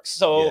 Facebook works.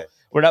 So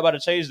we're not about to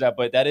change that,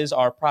 but that is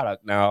our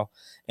product now.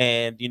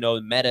 And,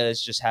 Meta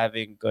is just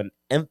having an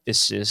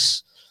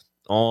emphasis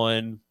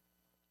on,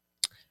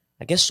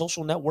 I guess,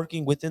 social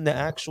networking within the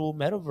actual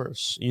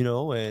metaverse,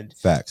 and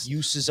facts,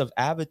 uses of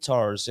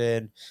avatars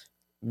and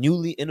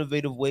newly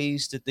innovative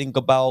ways to think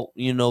about,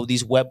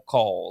 these web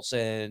calls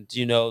and,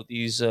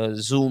 these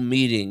Zoom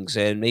meetings,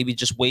 and maybe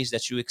just ways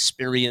that you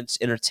experience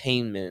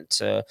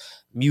entertainment,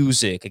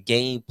 music,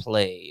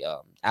 gameplay,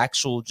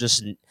 actual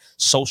just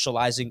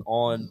socializing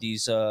on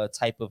these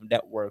type of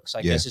networks.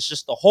 I guess it's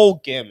just the whole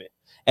gamut.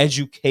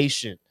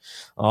 Education,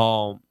 you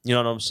know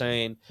what I'm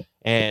saying?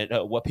 And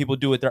what people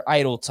do with their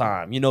idle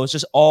time. It's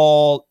just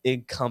all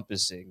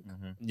encompassing,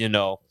 and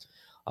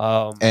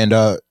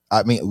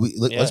I mean,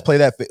 let's play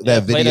that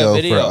video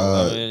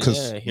for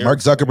because Mark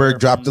Zuckerberg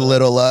dropped a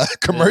little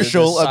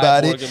commercial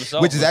about it,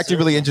 which is actually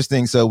really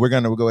interesting. So we're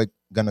gonna go ahead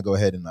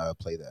and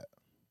play that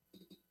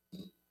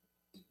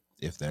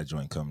if that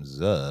joint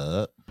comes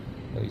up.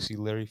 You see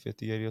Larry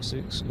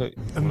 5806?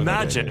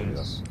 Imagine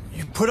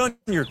you put on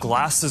your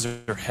glasses or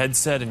your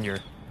headset and you're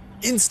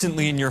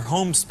instantly in your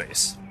home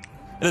space.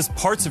 It has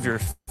parts of your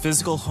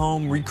physical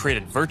home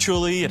recreated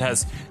virtually. It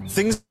has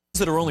things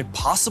that are only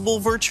possible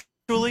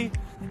virtually.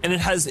 And it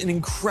has an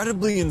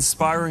incredibly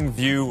inspiring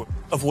view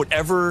of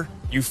whatever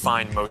you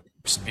find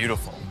most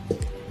beautiful.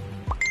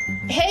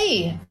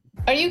 Hey,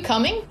 are you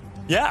coming?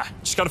 Yeah,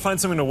 just gotta find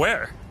something to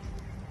wear.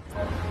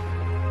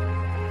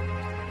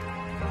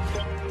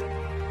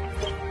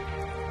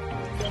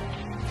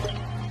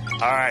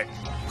 All right,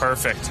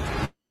 perfect.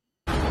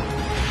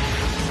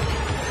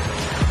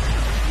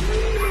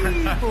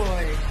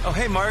 Boy. Oh,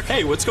 hey, Mark.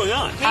 Hey, what's going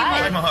on?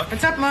 Hi. Mark.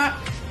 What's up, Mark?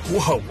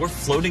 Whoa, we're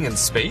floating in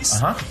space?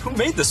 Uh-huh. Who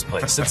made this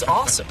place? It's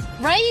awesome.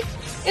 Right?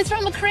 It's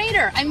from the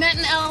crater I met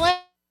in LA.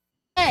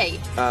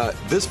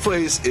 This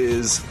place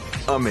is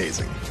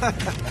amazing.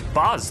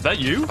 Boz, is that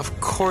you? Of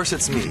course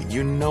it's me.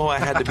 You know I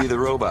had to be the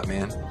robot,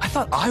 man. I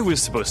thought I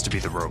was supposed to be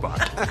the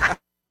robot.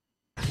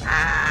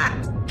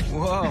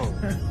 Whoa.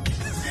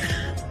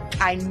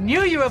 I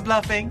knew you were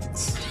bluffing.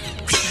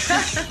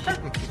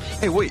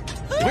 Hey, wait.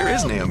 Where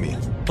is Naomi?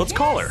 Let's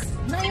call her.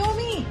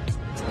 Naomi.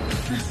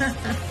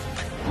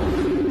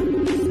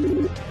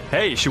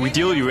 Hey, should we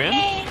deal you in?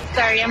 Hey,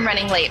 sorry I'm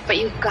running late, but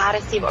you've got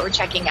to see what we're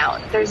checking out.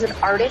 There's an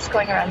artist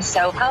going around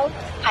Soho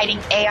hiding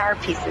AR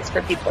pieces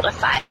for people to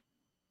find.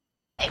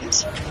 3D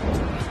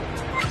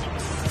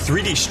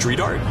street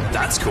art?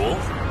 That's cool.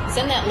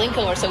 Send that link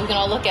over so we can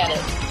all look at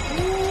it.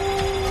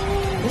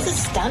 This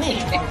is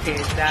stunning.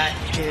 Okay, that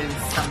is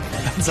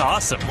something. That's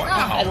awesome.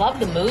 Wow. I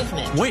love the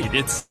movement. Wait,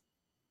 it's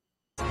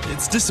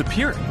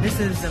disappearing. This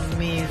is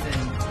amazing.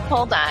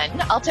 Hold on.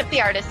 I'll tip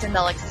the artist and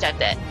they'll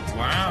extend it.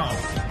 Wow.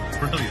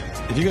 Brilliant.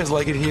 If you guys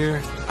like it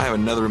here, I have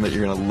another room that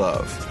you're gonna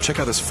love.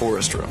 Check out this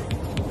forest room.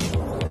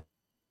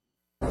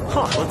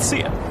 Huh, let's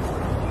see it.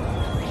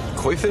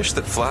 Koi fish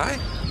that fly?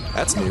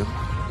 That's new.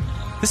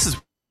 This is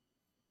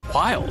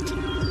wild.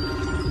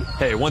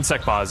 Hey, one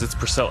sec, Boz. It's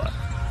Priscilla.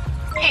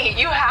 Hey,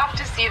 you have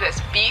to see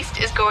this.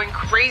 Beast is going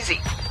crazy.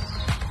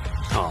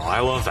 Oh, I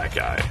love that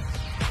guy.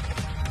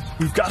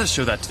 We've got to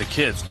show that to the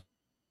kids.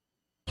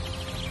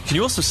 Can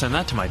you also send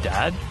that to my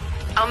dad?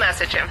 I'll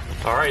message him.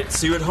 All right,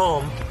 see you at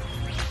home.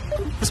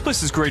 This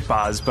place is great,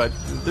 Boz, but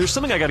there's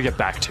something I got to get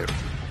back to.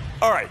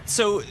 All right,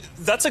 so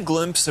that's a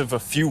glimpse of a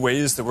few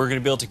ways that we're going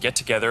to be able to get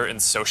together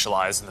and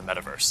socialize in the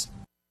metaverse.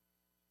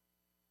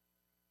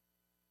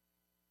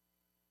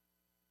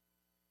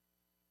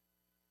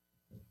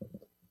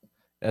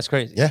 That's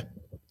crazy. Yeah,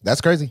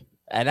 that's crazy.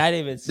 And I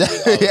didn't even see all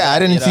yeah, that, I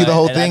didn't see the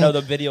whole thing. I know the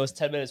video is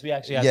 10 minutes. We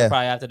actually have to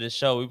probably after this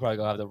show, we probably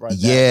gonna have to run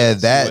Yeah,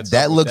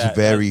 that looks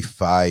very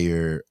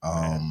fire.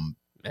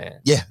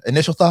 Man. Yeah,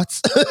 initial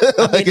thoughts.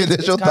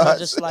 Initial thoughts.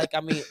 Just like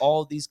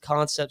all these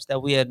concepts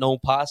that we had known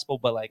possible,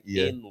 but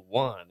in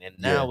one, and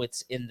now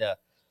it's in the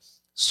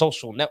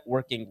social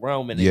networking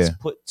realm, and it's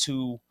put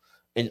to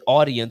an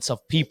audience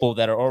of people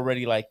that are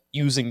already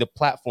using the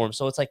platform.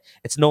 So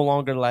it's no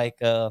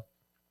longer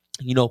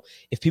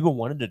if people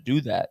wanted to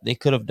do that, they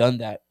could have done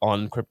that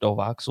on Crypto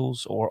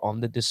Voxels or on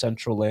the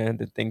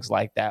Decentraland and things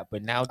like that.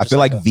 But now I feel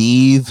like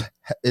Vive,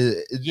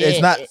 it's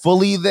not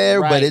fully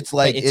there, but it's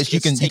like you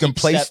can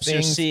place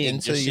things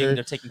into your.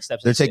 They're taking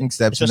steps. They're taking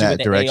steps in that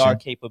with direction. The AR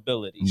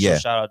capability. So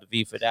shout out to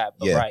Vive for that.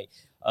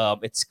 But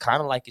it's kind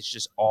of like it's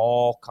just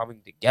all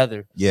coming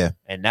together. Yeah,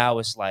 and now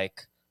it's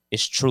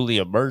it's truly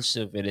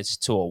immersive, and it's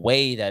to a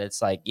way that it's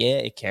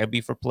it can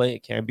be for play,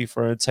 it can be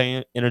for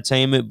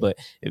entertainment, but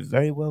it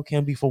very well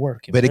can be for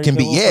work. But it can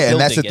be, and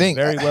that's the thing.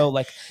 Very well,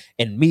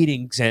 in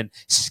meetings and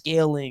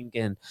scaling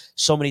and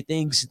so many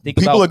things.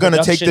 People are going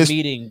to take this.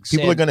 Meetings,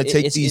 people are going to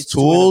take these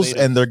tools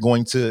and they're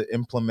going to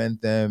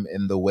implement them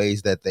in the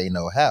ways that they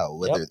know how.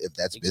 Whether if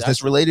that's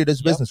business related,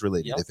 it's business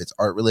related. If it's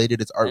art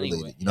related, it's art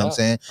related. You know what I'm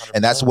saying? 100%.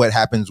 And that's what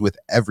happens with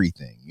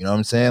everything. You know what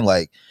I'm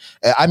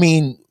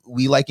saying?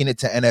 We liken it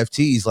to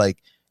NFTs.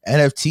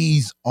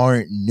 NFTs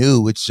aren't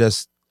new. It's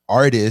just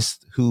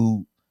artists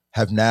who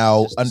have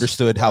now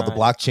understood how the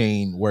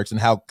blockchain works and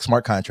how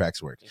smart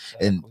contracts work.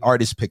 And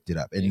artists picked it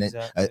up. And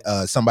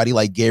then somebody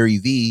like Gary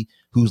Vee,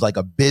 who's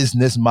a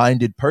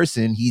business-minded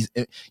person, he's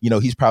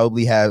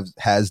probably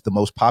has the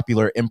most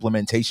popular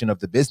implementation of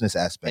the business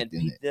aspect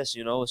in it. This,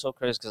 it's so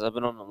crazy because I've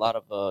been on a lot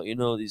of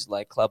these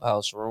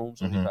Clubhouse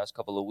rooms over the past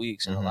couple of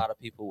weeks, and a lot of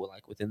people were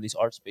within these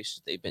art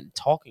spaces, they've been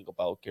talking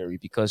about Gary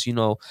because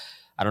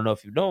I don't know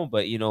if you know,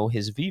 but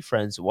his V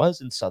Friends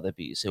was in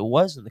Sotheby's. It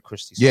was in the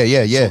Christie's.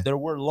 Yeah. So there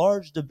were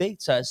large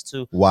debates as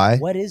to why.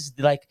 What is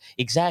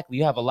exactly?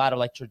 You have a lot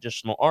of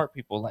traditional art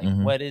people.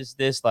 What is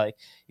this?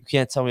 You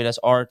can't tell me that's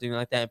art, thing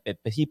like that. But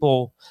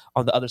people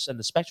on the other side of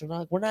the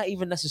spectrum, we're not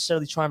even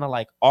necessarily trying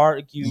to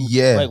argue.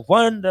 Yeah.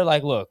 One, they're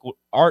look,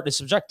 art is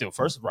subjective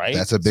first, right?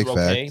 That's a big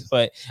fact.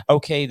 But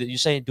that you're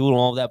saying doing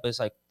all of that, but it's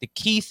the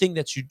key thing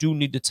that you do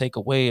need to take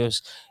away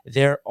is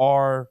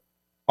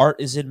art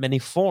is in many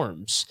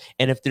forms.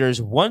 And if there's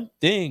one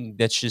thing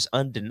that's just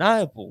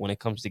undeniable when it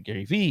comes to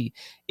Gary Vee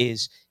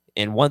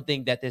and one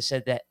thing that they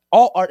said that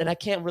all art, and I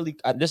can't really,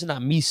 this is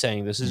not me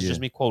saying this is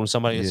just me quoting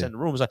somebody that's in the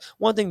room. It's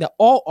one thing that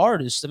all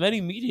artists of any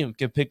medium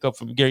can pick up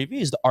from Gary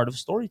Vee is the art of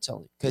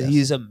storytelling, because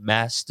he's a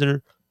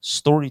master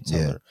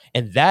storyteller.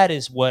 And that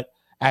is what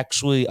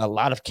actually a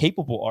lot of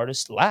capable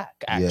artists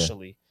lack,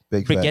 actually.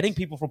 Getting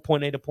people from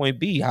point A to point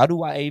B. How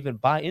do I even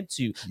buy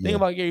into? Think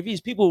about Gary Vee's.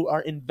 People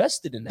are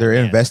invested in that. They're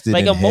invested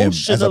in emotionally.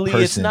 Him as a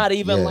person. It's not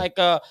even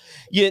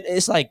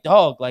it's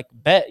dog,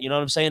 bet. You know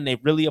what I'm saying? They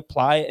really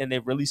apply it and they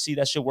really see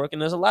that shit working.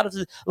 There's a lot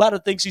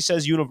of things he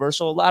says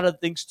universal. A lot of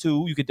things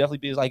too. You could definitely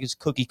be his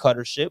cookie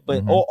cutter shit.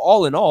 But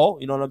all in all,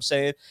 you know what I'm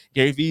saying?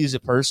 Gary Vee is a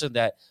person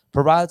that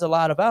provides a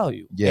lot of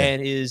value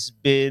and has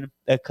been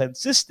a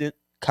consistent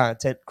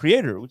content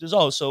creator, which is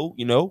also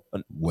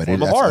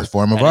a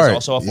form of art.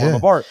 Also a form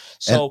of art.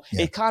 So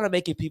it kind of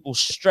making people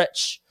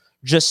stretch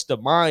just the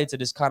minds,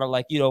 and it's kind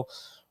of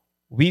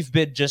we've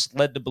been just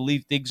led to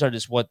believe things are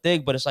just one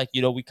thing, but it's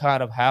we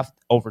kind of have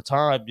over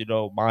time,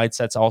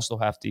 mindsets also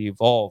have to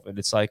evolve, and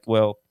it's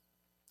well,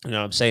 you know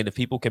what I'm saying? If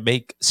people can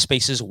make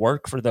spaces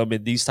work for them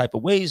in these type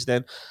of ways,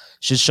 then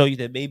should show you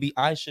that maybe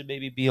I should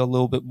be a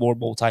little bit more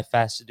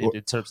multifaceted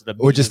in terms of the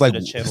or just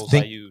the channels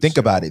I use. Think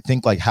about it.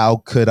 Think how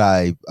could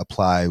I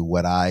apply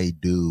what I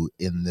do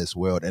in this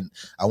world? And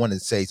I want to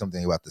say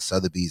something about the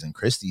Sotheby's and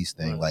Christie's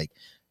thing.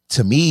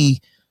 To me,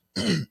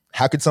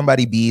 how could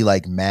somebody be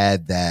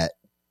mad that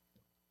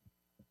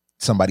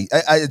somebody?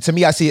 To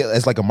me, I see it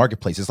as a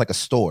marketplace. It's a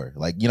store.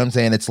 You know what I'm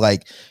saying? It's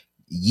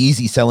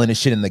Yeezy selling his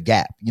shit in the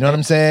Gap. You know what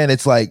I'm saying?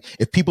 It's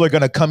if people are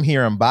going to come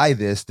here and buy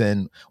this,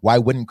 then why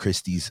wouldn't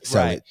Christie's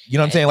sell it? You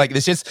know what I'm saying?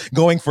 It's just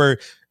going for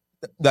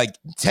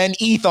 10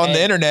 ETH on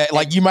the internet.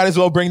 You might as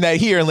well bring that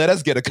here and let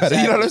us get a cut.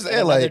 You know what I'm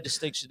saying? Another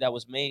distinction that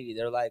was made.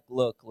 They're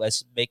look,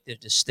 let's make the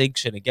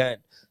distinction again.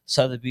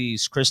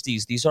 Sotheby's,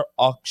 Christie's, these are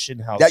auction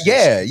houses.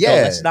 Yeah. So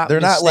let's not they're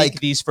not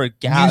these for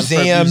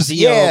museums.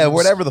 Yeah,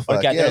 whatever the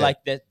fuck. They're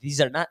that.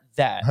 These are not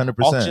that. 100%.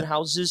 Auction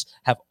houses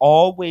have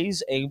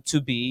always aimed to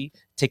be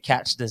to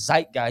catch the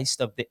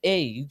zeitgeist of the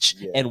age,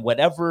 and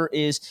whatever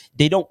is,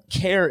 they don't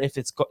care if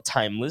it's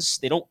timeless.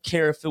 They don't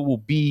care if it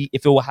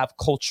will have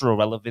cultural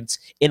relevance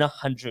in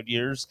 100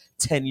 years,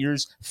 10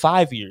 years,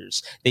 5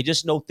 years. They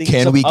just know things.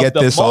 Can we get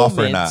this moment, off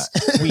or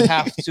not? We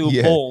have to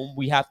boom.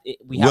 We have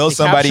will to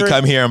somebody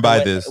come here and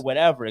buy this?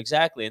 Whatever,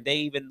 exactly. And they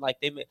even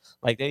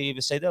they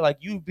even say, they're like,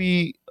 you'd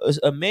be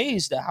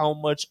amazed at how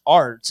much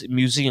art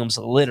museums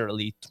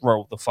literally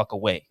throw the fuck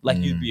away. Like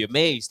you'd be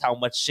amazed how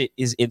much shit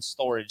is in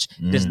storage,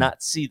 does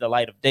not see the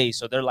light of day.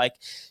 So they're like,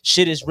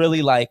 shit is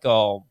really like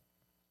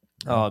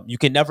you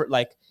can never,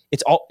 like,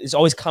 it's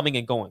always coming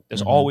and going.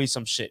 There's always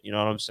some shit, you know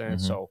what I'm saying?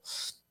 So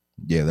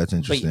yeah, that's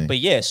interesting. But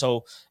yeah,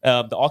 so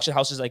the auction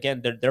houses,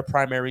 again, their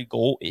primary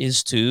goal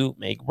is to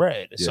make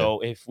bread. So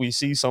if we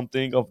see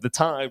something of the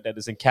time that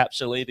is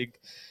encapsulating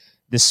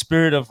the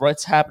spirit of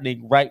what's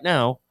happening right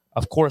now,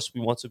 of course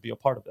we want to be a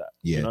part of that.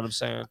 You know what I'm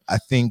saying? I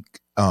think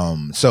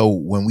so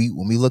when we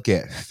look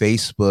at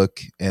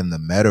Facebook and the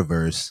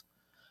metaverse,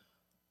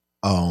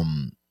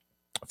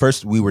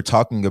 first we were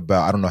talking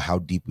about, I don't know how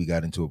deep we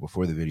got into it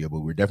before the video, but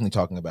we were definitely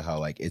talking about how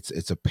like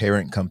it's a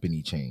parent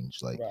company change.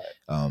 Like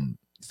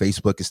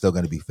Facebook is still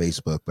going to be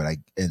Facebook, but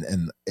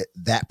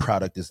that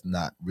product is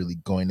not really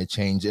going to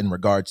change in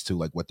regards to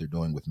like what they're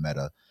doing with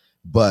Meta.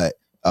 But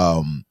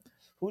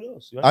who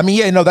knows? I mean,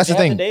 yeah, no, that's the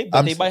thing. They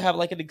might have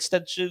like an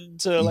extension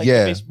to like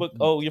Facebook.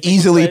 Oh, your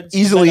Facebook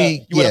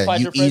easily, Meta.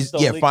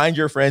 Find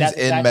your friends in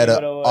exactly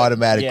Meta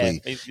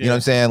automatically. You know what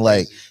I'm saying?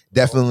 Like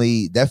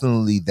definitely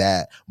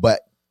that.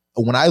 But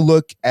when I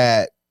look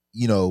at,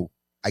 you know,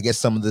 I guess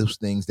some of those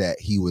things that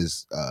he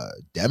was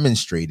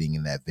demonstrating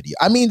in that video.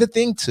 I mean, the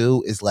thing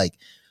too is like,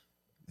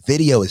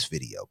 video is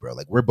video, bro.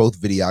 Like we're both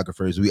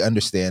videographers. We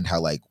understand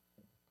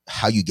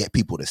how you get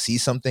people to see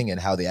something and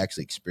how they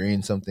actually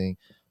experience something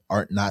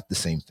aren't not the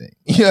same thing.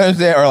 You know what I'm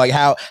saying? Or like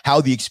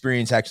how the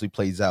experience actually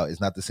plays out is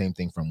not the same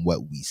thing from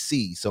what we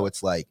see. So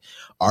it's like,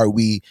 are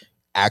we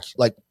actually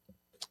like,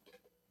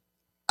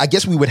 I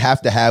guess we would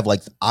have to have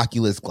like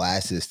Oculus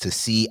glasses to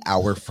see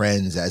our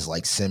friends as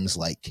like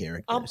Sims-like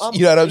characters.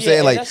 You know what I'm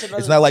saying? Like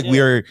it's not like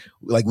we're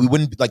like, we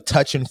wouldn't like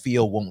touch and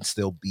feel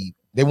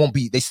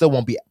they still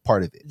won't be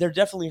part of it. There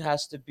definitely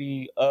has to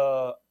be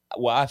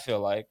I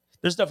feel like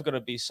there's definitely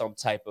going to be some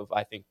type of,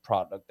 I think,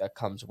 product that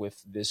comes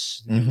with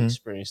this new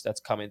experience that's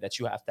coming that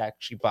you have to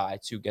actually buy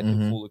to get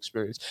the full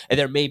experience. And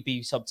there may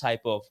be some type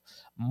of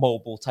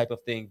mobile type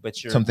of thing,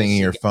 but you're something in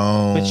your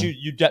phone. But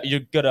you're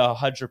gonna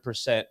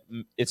 100%.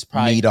 It's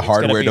probably need a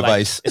hardware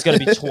device. It's gonna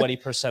be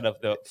 20% of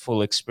the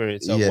full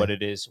experience of what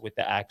it is with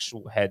the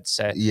actual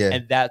headset.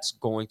 And that's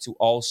going to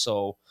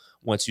also,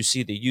 once you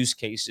see the use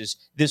cases,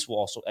 this will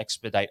also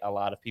expedite a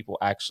lot of people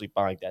actually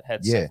buying that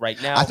headset. Right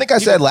now, I think I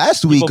said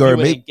last week, or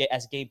maybe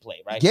as gameplay,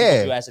 right?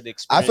 Yeah, as an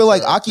experience. I feel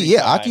like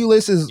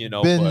Oculus has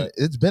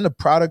it's been a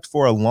product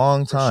for a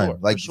long time,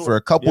 for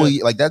a couple,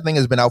 like that thing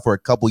has been out for a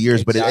couple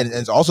years, but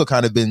it's also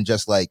kind of been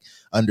just like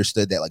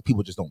understood that like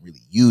people just don't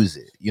really use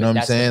it. You know what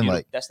I'm saying?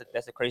 Like that's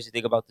the crazy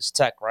thing about this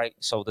tech, right?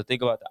 So the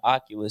thing about the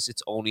Oculus,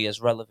 it's only as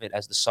relevant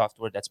as the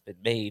software that's been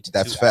made to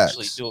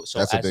actually do it. So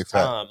that's a big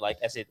fact.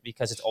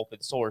 Because it's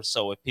open source.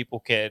 So if people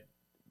can,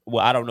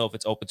 well, I don't know if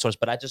it's open source,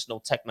 but I just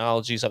know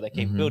technologies of that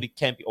capability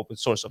can be open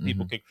source. So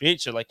people can create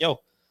shit like, yo,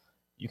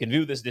 you can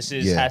view this. This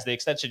has the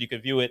extension. You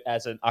can view it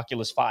as an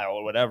Oculus file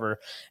or whatever,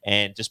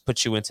 and just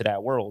put you into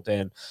that world.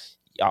 And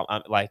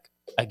I'm like,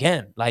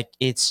 again, like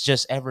it's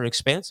just ever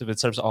expansive in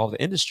terms of all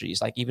the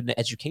industries, like even the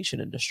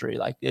education industry,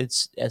 like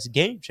it's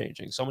game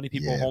changing. So many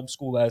people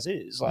homeschool as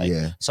is, like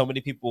so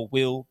many people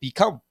will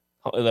become.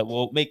 That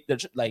will make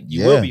the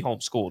you will be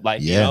homeschooled.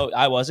 Like you know,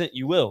 I wasn't.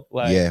 You will.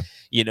 Like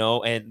you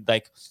know, and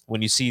like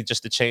when you see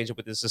just the change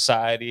with the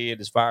society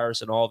and this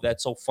virus and all of that,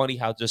 it's so funny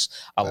how just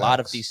a lot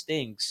of these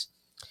things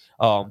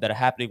that are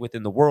happening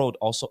within the world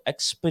also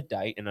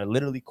expedite and are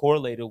literally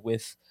correlated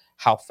with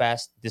how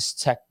fast this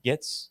tech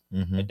gets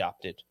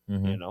adopted.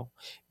 You know,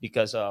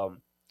 because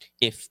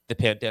if the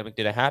pandemic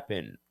didn't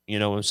happen, you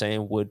know what I'm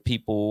saying, would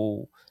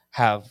people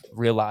have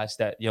realized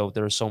that,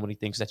 there are so many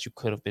things that you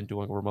could have been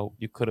doing remote.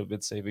 You could have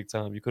been saving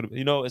time. You could have,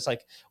 it's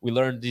like we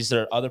learned these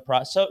are other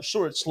process.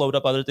 Sure, it slowed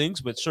up other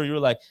things, but sure, you were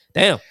like,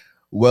 damn.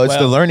 Well, it's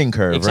the learning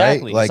curve,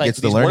 exactly. Right? Like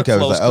it's the learning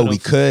curve. It's like, we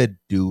could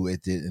do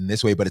it in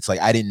this way, but it's like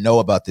I didn't know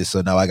about this,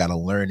 so now I got to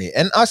learn it.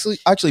 And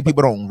actually,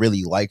 people don't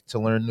really like to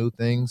learn new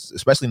things,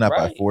 especially not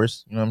by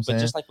force. You know what I'm saying?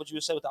 But just like what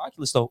you said with the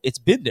Oculus, though, it's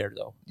been there,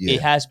 though.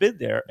 It has been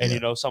there,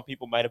 and some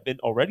people might have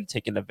been already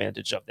taking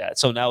advantage of that.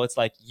 So now it's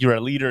like you're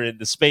a leader in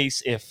the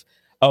space. If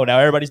now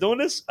everybody's doing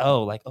this.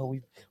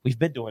 We've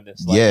been doing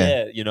this.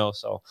 Like,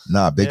 So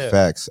big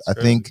facts. I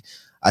think.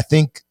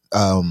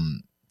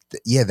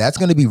 That's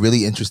going to be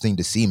really interesting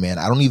to see, man.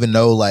 I don't even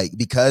know, like,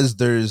 because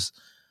it's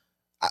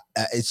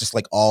just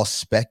like all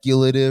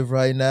speculative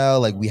right now.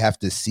 Like we have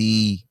to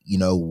see,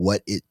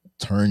 what it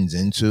turns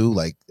into.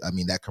 Like, I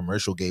mean, that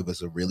commercial gave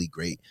us a really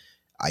great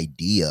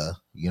idea.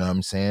 You know what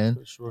I'm saying?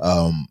 For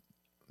sure.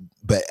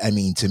 But I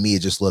mean, to me,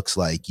 it just looks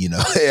like,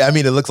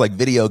 it looks like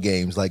video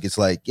games. Like, it's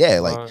like,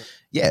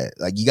 Yeah,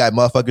 like you got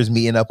motherfuckers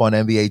meeting up on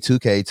NBA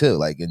 2K too,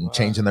 like and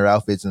changing their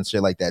outfits and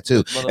shit like that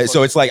too. And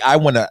so it's like I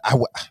wanna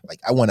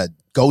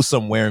go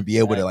somewhere and be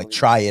able to like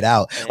try it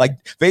out.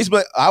 Like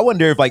Facebook, I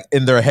wonder if like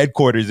in their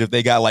headquarters if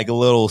they got like a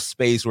little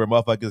space where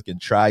motherfuckers can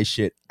try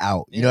shit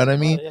out. You know what I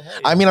mean?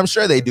 I mean, I'm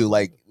sure they do.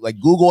 Like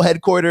Google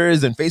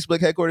headquarters and Facebook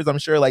headquarters. I'm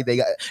sure like they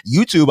got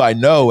YouTube. I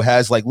know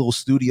has like little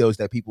studios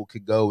that people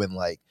could go and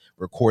like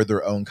record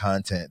their own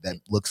content that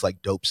looks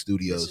like dope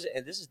studios.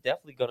 This is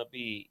definitely gonna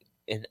be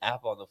an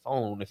app on the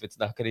phone if it's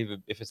not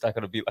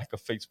gonna be like a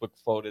Facebook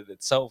phone in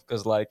itself,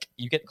 because like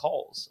you get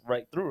calls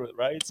right through it,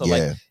 right? So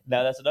like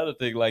now that's another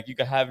thing, like you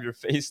can have your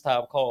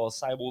FaceTime calls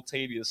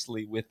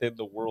simultaneously within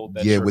the world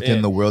that you're within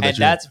in. the world and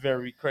that's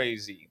very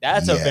crazy.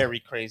 That's a very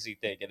crazy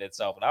thing in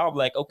itself. And I'm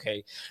like,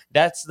 okay,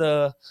 that's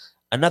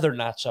another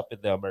notch up in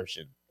the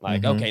immersion.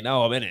 Like, okay,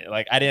 now I'm in it.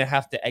 Like I didn't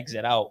have to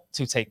exit out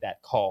to take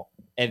that call.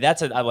 And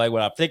that's I'm like,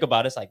 when I think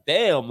about it, it's like,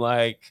 damn,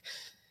 like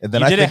and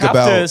then you I didn't think have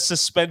about to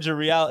suspend your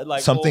reality,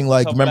 like something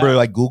like remember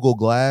like Google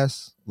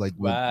Glass, like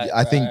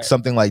I think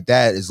something like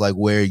that is like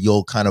where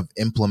you'll kind of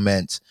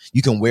implement.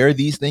 You can wear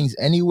these things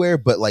anywhere,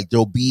 but like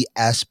there'll be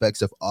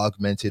aspects of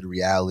augmented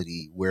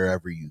reality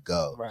wherever you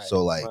go.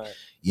 So like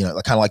you know,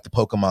 like kind of like the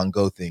Pokemon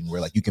Go thing,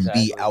 where like you can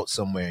be out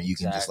somewhere and you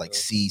can just like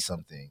see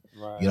something.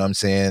 You know what I'm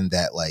saying?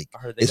 That like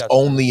it's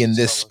only in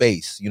this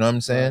space. You know what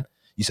I'm saying?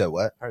 You said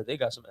what? I heard they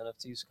got some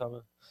NFTs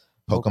coming.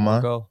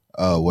 Pokemon Go.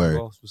 Oh, where?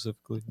 Go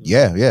specifically.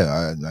 Yeah.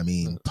 I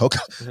mean,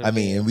 I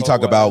mean, we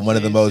talk about one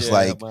of the most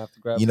like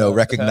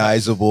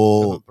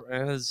recognizable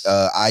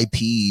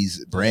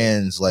IPs,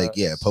 brands. Like,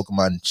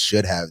 Pokemon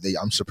should have.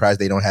 I'm surprised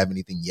they don't have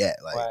anything yet.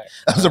 Like,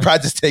 I'm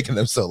surprised it's taking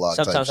them so long.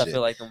 Sometimes I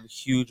feel like them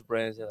huge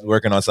brands are like,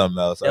 working on something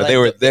else.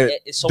 They're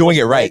so doing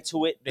it right.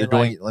 To it. They're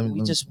doing like, it.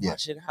 We just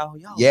watching how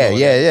y'all.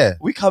 Yeah.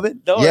 We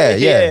coming.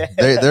 Yeah.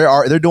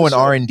 They're doing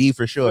R&D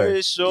for sure.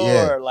 For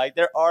sure. Like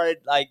there are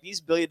like these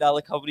 $billion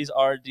companies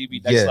R&D be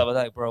next level.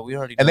 Like, bro, we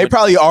already know. And they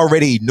probably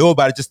already knew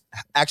about it. Just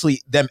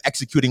actually them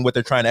executing what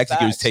they're trying to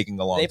execute is taking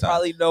a long time. They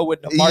probably know when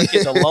the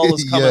market, the lull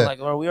is coming. Like,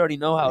 bro, we already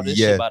know how this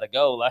shit about to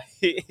go. Like,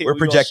 we're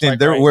projecting.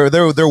 They're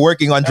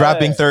working on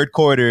dropping third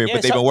quarter,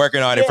 but they've been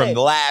working on it from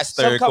the last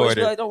third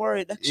quarter. Like, don't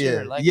worry, next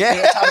year. Like,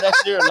 time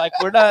next year. Like,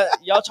 we're not.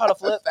 Y'all trying to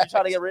flip? You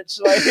trying to get rich?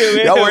 Like,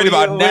 y'all worried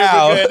about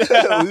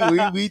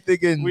now. we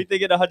thinking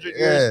 100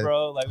 years,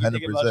 bro. Like, we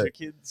thinking about your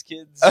kids.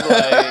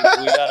 Like,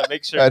 we gotta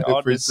make sure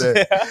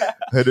 100%.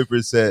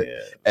 100%.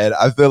 And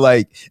I feel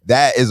like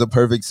that is a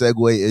perfect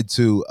segue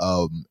into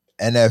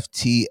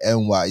NFT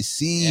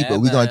NYC, but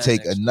we're gonna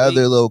take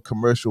another little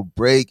commercial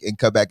break and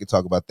come back and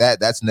talk about that.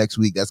 That's next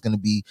week. That's gonna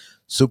be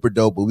super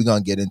dope, but we're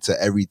gonna get into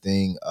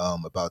everything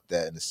about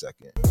that in a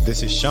second.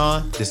 This is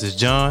Sean. This is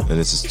John. And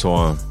this is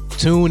Twan.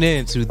 Tune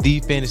in to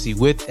The Fantasy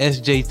with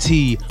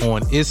SJT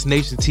on It's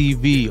Nation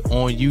TV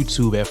on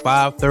YouTube at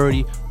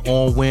 5:30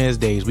 on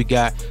Wednesdays. We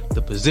got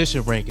the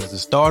position rankings, the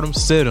stardom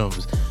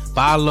sit-ems,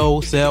 buy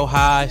low, sell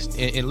high,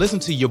 and listen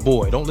to your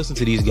boy. Don't listen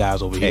to these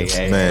guys over here.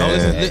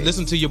 Man.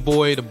 Listen to your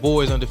boy. The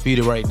boy is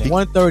undefeated right now.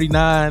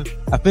 139.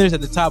 I finished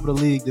at the top of the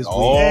league this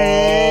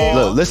week.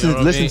 Look,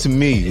 listen to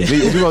me. If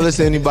we gonna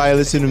listen to anybody,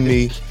 listen to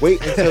me.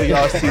 Wait until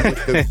y'all see what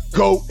the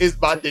GOAT is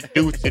about to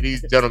do to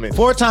these gentlemen.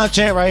 4-time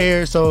champ right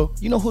here, so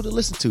you know who to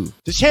listen to.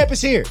 The champ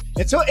is here.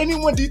 Until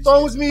anyone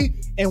dethrones me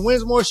and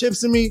wins more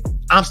ships than me,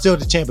 I'm still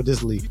the champ of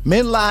this league.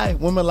 Men lie,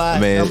 women lie,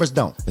 numbers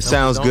don't. It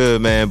sounds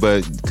good, man,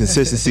 but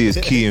consistency is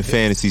key in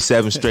fantasy.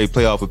 7 straight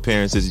playoff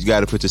appearances. You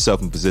got to put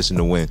yourself in position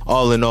to win.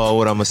 All in all,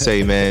 what I'm going to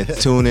say, man,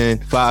 tune in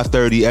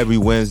 5:30 every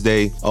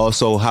Wednesday.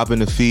 Also, hop in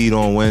the feed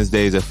on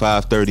Wednesdays at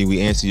 5:30.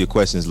 We answer your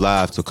questions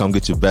live, so come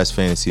get your best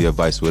fantasy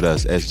advice with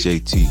us,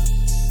 SJT.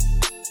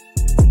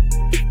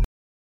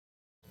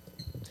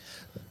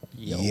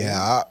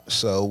 Yeah,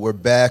 so we're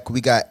back.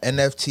 We got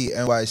NFT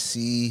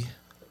NYC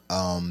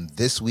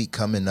this week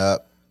coming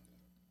up.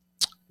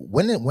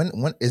 When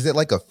is it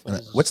like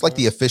what's like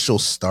the official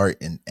start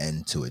and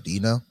end to it? Do you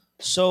know?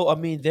 So I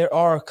mean, there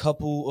are a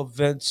couple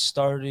events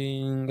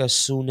starting as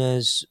soon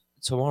as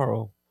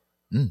tomorrow.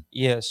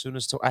 Yeah, as soon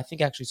as I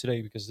think actually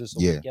today, because this is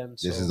the weekend.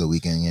 This is the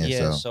weekend.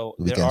 So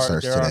the weekend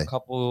starts there today.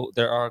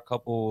 There are a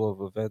couple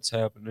of events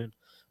happening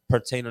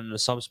pertaining to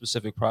some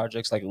specific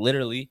projects. Like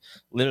literally,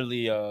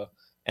 NFT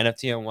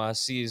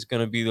NYC is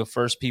gonna be the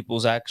first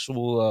people's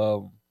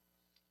actual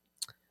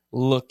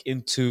look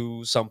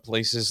into some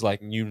places, like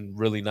you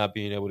really not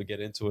being able to get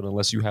into it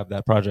unless you have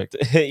that project.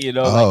 There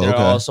are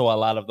also a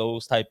lot of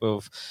those type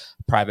of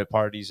private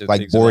parties and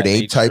like things Bored of that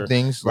Ape type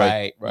things,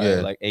 right,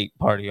 like Ape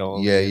Party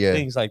only,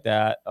 things like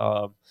that.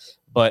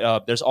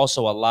 But there's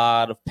also a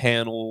lot of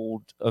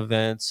paneled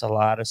events, a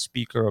lot of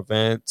speaker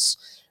events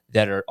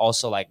that are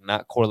also like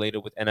not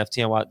correlated with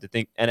NFT NYC. The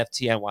thing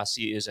NFT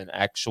NYC is an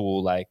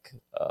actual like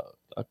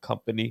a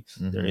company.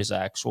 There is an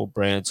actual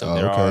brand, so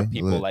there are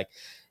people like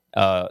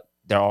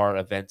there are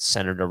events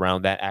centered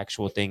around that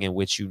actual thing in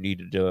which you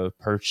needed to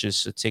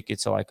purchase a ticket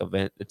to like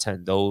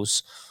attend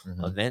those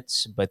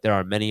events. But there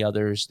are many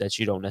others that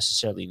you don't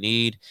necessarily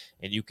need,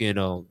 and you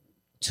can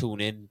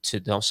tune in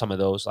to some of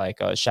those. Like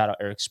shout out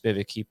Eric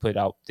Spivak, he put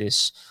out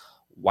this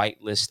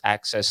whitelist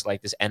access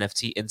like this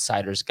NFT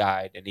insider's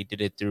guide, and he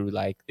did it through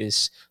like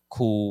this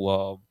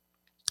cool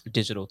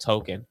digital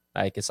token.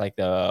 Like it's like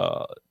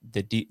the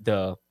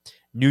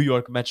New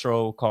York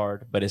Metro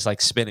card, but it's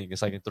like spinning.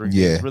 It's like in 3D.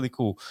 It's really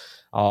cool.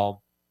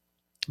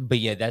 But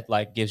yeah, that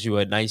like gives you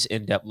a nice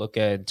in-depth look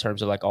at in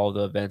terms of like all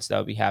the events that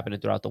will be happening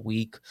throughout the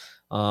week.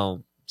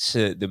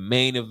 So the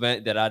main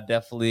event that I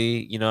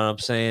definitely, you know what I'm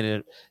saying,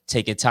 and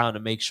taking time to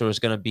make sure it's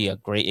going to be a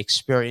great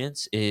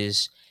experience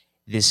is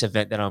this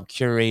event that I'm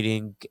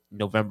curating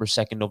November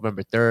 2nd,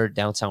 November 3rd,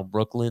 downtown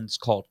Brooklyn. It's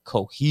called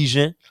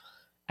Cohesion,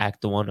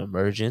 Act One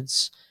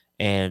Emergence.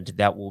 And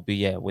that will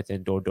be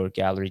within Door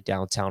Gallery,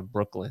 downtown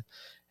Brooklyn.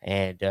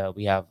 And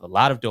we have a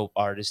lot of dope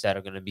artists that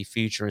are going to be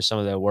featuring some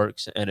of their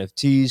works and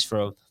NFTs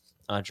from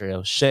Andre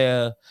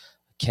O'Shea,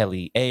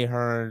 Kelly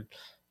Ahern.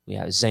 We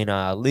have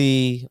Zaina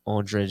Ali,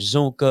 Andre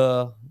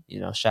Zunka. You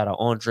know, shout out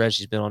Andre.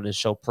 She's been on this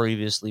show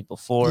previously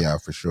before. Yeah,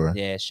 for sure.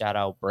 Yeah, shout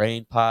out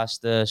Brain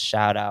Pasta.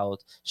 Shout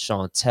out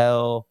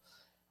Chantel.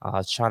 I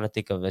was trying to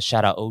think of a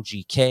shout out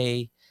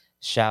OGK.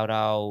 Shout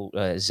out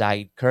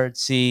Zaid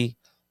Kurtzi.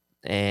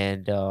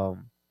 And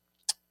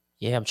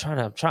yeah, I'm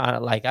trying to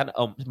like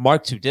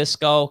Mark to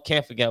Disco.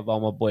 Can't forget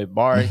about my boy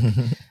Mark.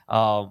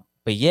 But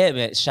yeah,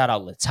 man, shout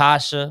out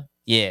Latasha.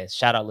 Yeah,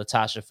 shout out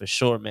Latasha for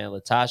sure, man.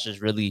 Latasha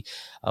is really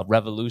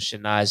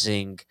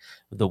revolutionizing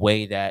the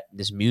way that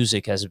this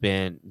music has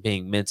been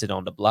being minted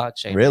on the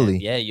blockchain. Really?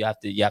 Man. Yeah, you have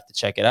to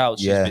check it out.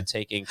 She's been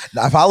taking.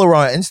 I follow her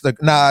on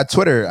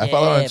Twitter. I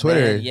follow her on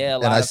Twitter. Man, yeah,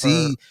 and I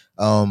see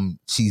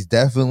she's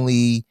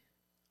definitely.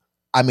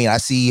 I mean, I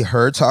see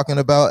her talking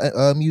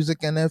about music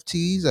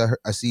NFTs.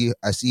 I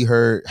see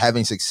her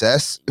having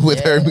success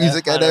with her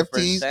music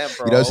NFTs.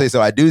 Bro. You know what I'm saying?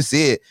 So I do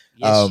see it.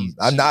 I'm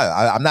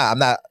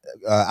not.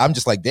 I'm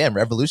just like, damn,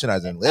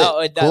 revolutionizing.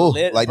 Lit. Cool.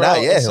 Like, bro,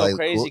 it's so like,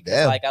 crazy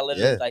cool. like I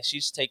literally like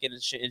she's taken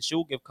and she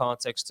will give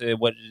context to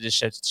what it is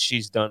that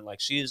she's done. Like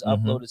she has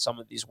uploaded some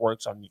of these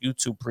works on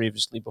YouTube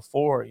previously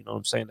before, you know what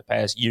I'm saying, the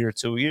past year or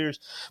 2 years,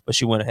 but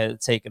she went ahead and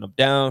taken them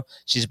down.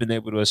 She's been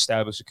able to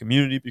establish a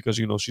community because,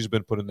 you know, she's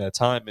been putting that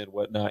time in,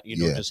 whatnot, you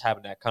know, just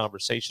having that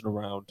conversation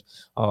around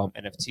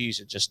NFTs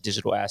and just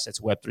digital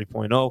assets, Web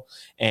 3.0,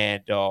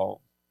 and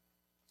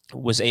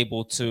was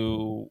able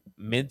to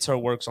mint her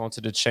works onto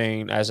the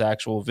chain as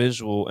actual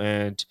visual,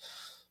 and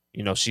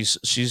you know she's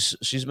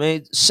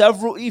made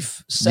several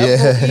ETH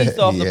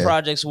off the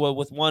projects.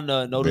 With one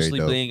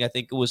noticeably being, I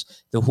think it was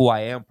the Who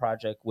I Am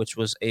project, which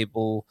was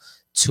able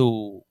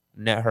to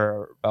net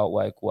her about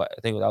like what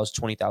I think that was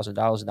 $20,000, and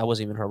that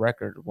wasn't even her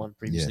record. One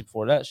previously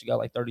before that, she got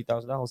like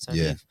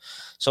 $30,000.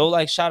 So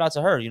like shout out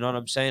to her. You know what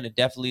I'm saying? It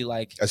definitely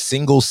like a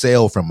single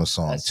sale from a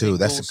song too.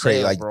 That's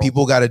crazy. Like bro.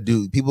 people got to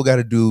do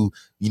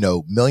you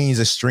know, millions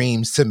of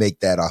streams to make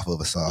that off of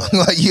a song.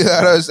 Like, you know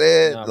what I'm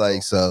saying?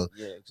 Like so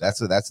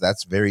exactly.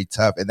 that's very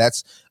tough, and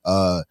that's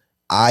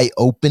eye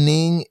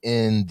opening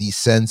in the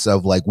sense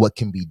of like what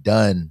can be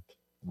done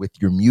with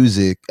your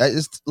music.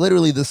 It's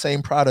literally the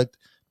same product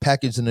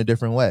packaged in a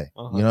different way.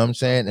 You know what I'm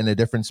saying? In a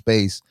different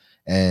space.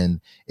 And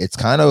it's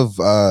kind of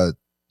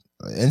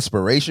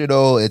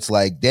inspirational. It's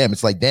like damn,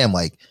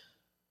 like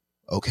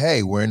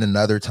okay, we're in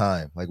another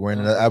time. Like we're in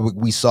another,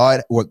 we saw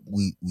it,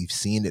 we've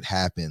seen it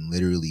happen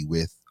literally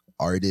with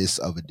artists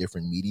of a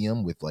different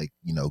medium, with like,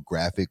 you know,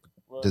 graphic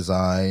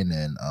design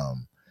and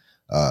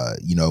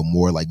you know,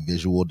 more like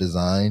visual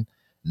design.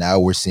 Now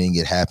we're seeing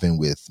it happen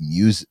with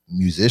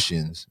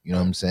musicians, you know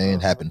what I'm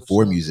saying? Happen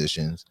for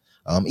musicians.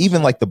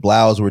 Even like the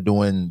Blows were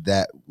doing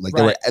that, like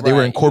they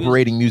were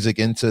incorporating music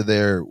into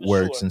their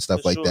works and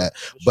stuff like that.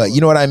 But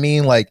you know what I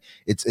mean? Like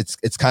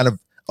it's kind of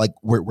like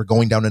we're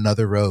going down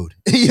another road.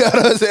 You know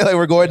what I'm saying? Like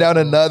we're going down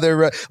another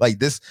road, like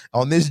this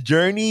on this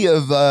journey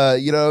of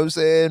you know what I'm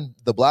saying,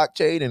 the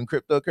blockchain and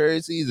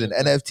cryptocurrencies and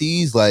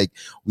NFTs. Like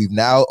we've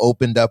now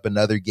opened up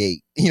another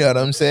gate. You know what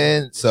I'm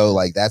saying? So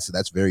like that's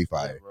very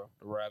fire.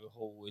 The rabbit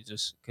hole will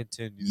just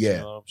continue. Yeah, you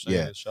know what I'm saying?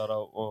 yeah. Shout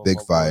out,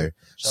 big fire.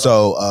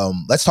 So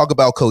let's talk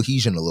about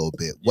Cohesion a little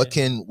bit. What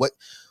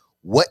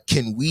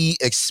can we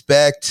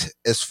expect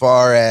as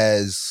far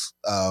as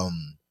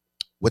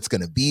what's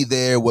going to be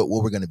there, what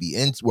we're going to be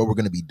in, what we're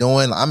going to be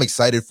doing? I'm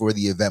excited for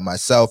the event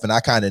myself, and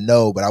I kind of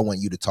know, but I want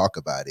you to talk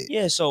about it.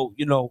 Yeah, so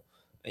you know,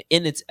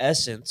 in its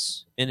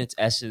essence,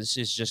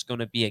 it's just going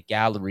to be a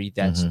gallery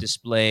that's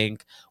displaying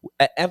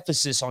an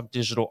emphasis on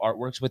digital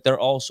artworks, but there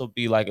also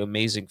be like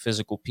amazing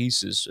physical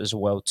pieces as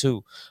well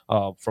too,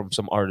 from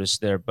some artists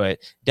there. But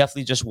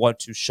definitely just want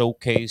to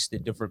showcase the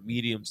different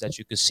mediums that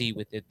you could see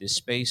within this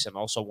space, and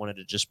also wanted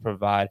to just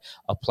provide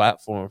a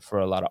platform for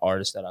a lot of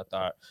artists that I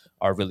thought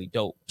are really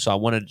dope. So I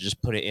wanted to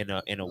just put it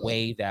in a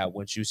way that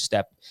once you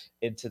step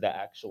into the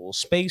actual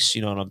space,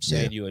 you know what I'm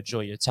saying, you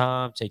enjoy your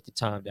time, take the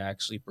time to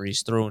actually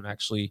breeze through and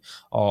actually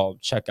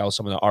check out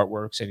some of the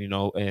artworks, and you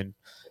know, and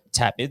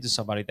tap into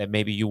somebody that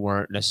maybe you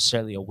weren't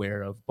necessarily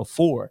aware of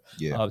before.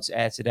 To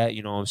add to that,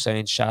 you know what I'm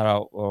saying, shout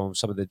out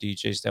some of the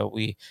DJs that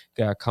we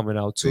got coming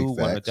out too.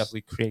 Want to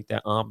definitely create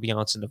that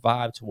ambiance and the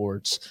vibe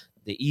towards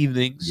the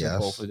evenings of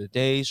both of the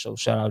days. So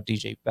shout out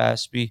DJ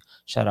Baspy,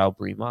 shout out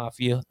Bree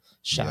Mafia,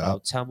 shout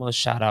out Tema,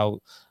 shout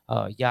out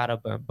Yada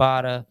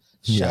Bambada,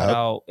 shout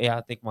out,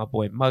 I think my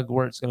boy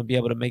Mugwort's gonna be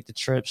able to make the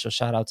trip, so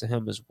shout out to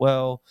him as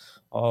well.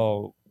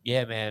 Oh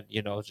yeah, man,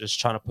 just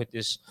trying to put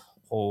this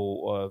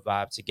whole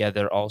vibe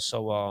together.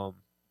 Also, I'm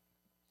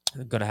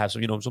gonna have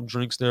some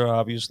drinks there,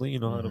 obviously,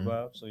 how the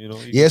vibe. So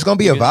it's gonna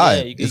be a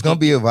vibe. It's gonna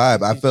be a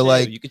vibe. I feel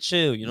like you could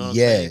chill.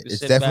 It's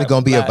definitely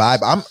gonna be a vibe.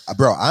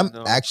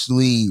 I'm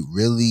actually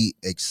really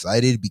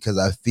excited because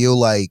I feel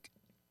like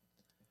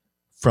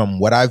from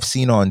what I've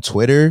seen on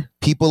Twitter,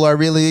 people are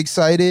really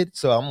excited.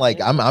 So I'm like,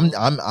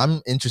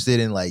 I'm interested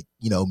in like,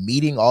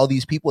 meeting all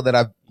these people that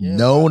I've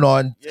known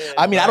on.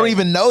 I mean, I don't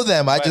even know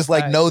them. I just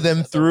like know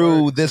them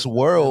through this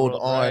world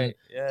on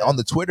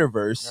the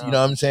Twitterverse. You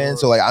know what I'm saying?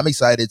 So like, I'm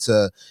excited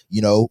to,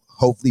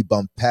 hopefully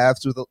bump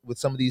paths with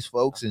some of these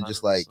folks and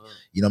just like,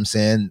 you know what I'm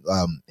saying?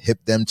 Hip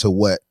them to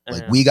what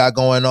like we got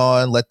going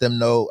on, let them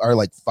know, or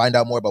like find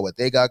out more about what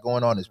they got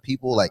going on as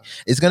people. Like,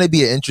 it's going to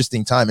be an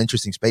interesting time,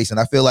 interesting space. And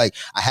I feel like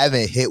I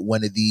haven't hit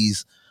one of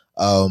these,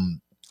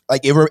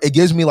 like it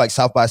gives me like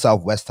South by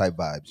Southwest type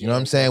vibes, you know what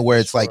I'm saying? Where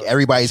it's like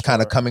everybody's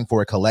kind of coming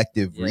for a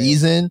collective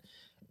reason.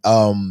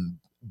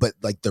 But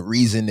like the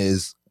reason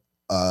is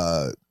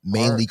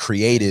mainly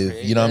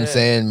creative, you know what I'm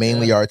saying?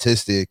 Mainly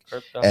artistic,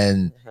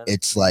 and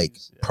it's like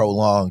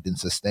prolonged and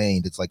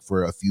sustained. It's like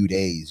for a few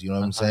days, you know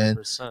what I'm saying?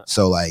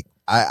 So like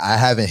I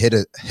haven't hit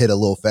a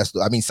little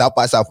festival. I mean, South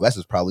by Southwest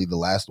is probably the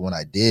last one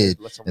I did,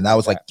 and that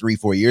was like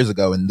 3-4 years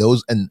ago. And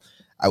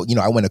I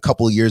went a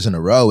couple of years in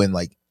a row, and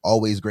like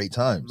always great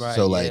times.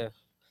 So like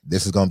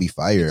this is gonna be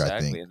fire, I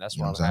think. And that's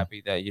why I'm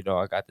happy that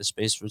I got the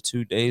space for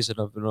 2 days, and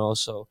I've been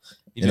also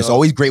and it's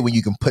always great when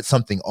you can put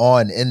something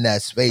on in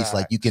that space.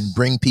 Like you can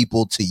bring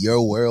people to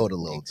your world a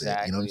little bit.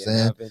 You know what I'm saying?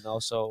 And I've been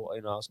also, I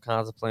was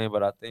contemplating,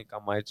 but I think I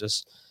might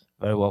just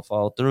very well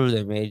follow through.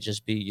 They may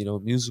just be,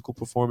 musical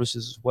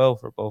performances as well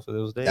for both of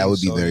those days. That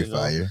would be very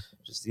fire.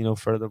 Just,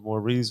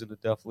 furthermore reason to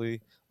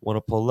definitely want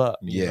to pull up.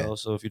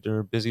 So if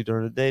you're busy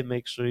during the day,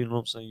 make sure, you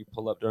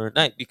pull up during the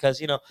night.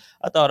 Because,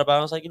 I thought about it,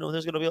 I was like,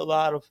 there's going to be a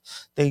lot of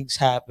things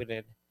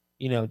happening,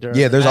 during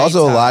there's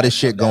also a lot of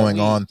shit going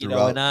on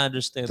throughout and I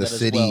understand the that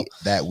city as well.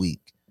 that week.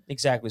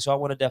 Exactly. So I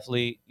want to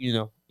definitely,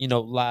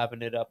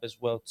 liven it up as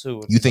well,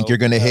 too. You think you're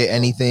going to hit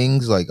any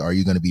things? Like, are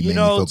you going to be mainly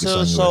focused on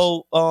yours?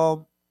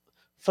 So,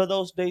 for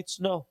those dates,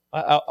 no.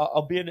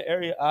 I'll be in the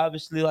area.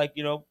 Obviously, like,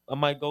 I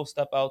might go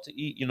step out to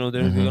eat. There's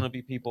going to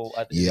be people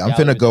at the I'm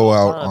finna go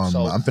out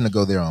I'm finna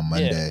go there on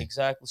Monday. Yeah,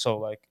 exactly. So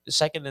like the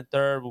second and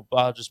third,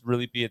 I'll just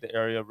really be at the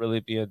area, really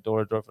be in door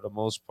to door for the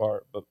most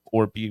part,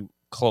 or be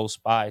close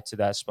by to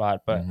that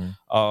spot. But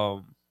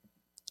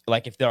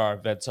like if there are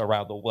events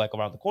around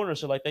the corner,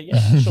 so like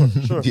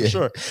that,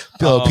 sure.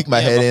 Peek my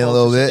head in a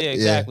little bit. Yeah,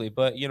 exactly.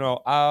 But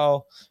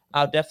I'll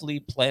definitely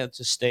plan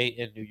to stay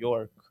in New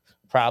York.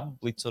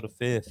 Probably till the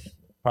 5th.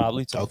 The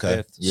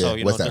 5th. Yeah. So,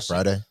 what's that,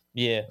 Friday?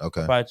 Yeah.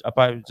 Okay. I'll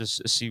probably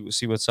just see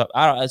what's up.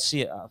 I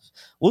see it.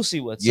 We'll see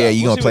what's up. Yeah,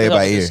 you're gonna play it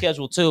by ear.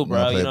 Schedule too,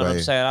 bro. You know what I'm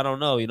saying? I don't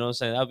know. You know what I'm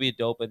saying? That'd be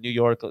dope in New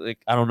York. Like,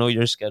 I don't know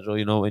your schedule.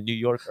 In New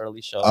York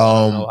early show.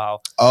 I don't know how.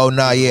 Oh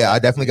no, I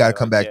definitely got to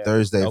come back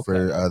Thursday for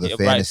the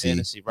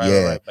fantasy.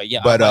 Right.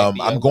 But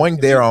I'm going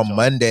there on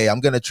Monday. I'm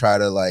gonna try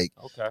to like.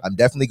 I'm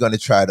definitely gonna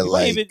try to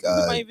like.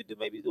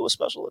 Maybe do a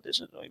special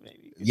edition.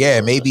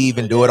 Maybe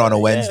even do it on a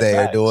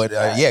Wednesday or do it.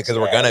 Because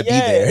we're gonna be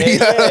there. You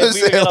know what I'm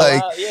saying?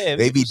 Like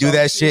maybe do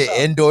that shit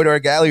indoor or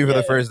gallery for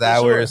the first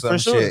hour or some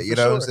shit. You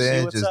know what I'm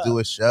saying? Just do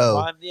a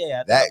show.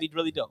 That'd be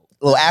really dope.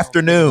 Little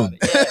afternoon.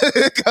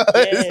 But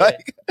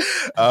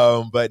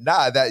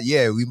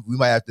we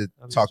might have to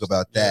talk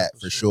about that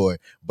for sure.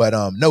 But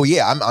I'm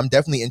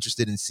definitely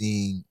interested in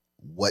seeing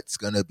what's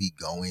gonna be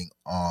going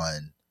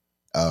on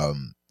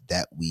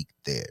that week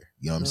there.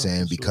 You know what I'm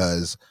saying?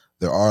 Because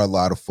there are a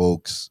lot of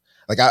folks.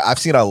 Like I've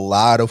seen a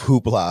lot of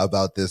hoopla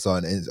about this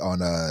on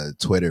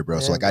Twitter, bro.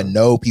 So like I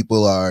know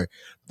people are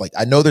like,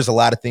 I know there's a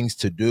lot of things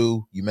to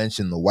do. You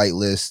mentioned the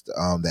whitelist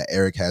that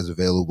Eric has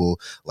available.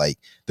 Like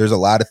there's a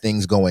lot of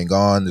things going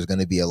on. There's going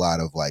to be a lot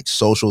of like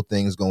social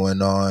things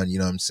going on. You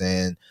know what I'm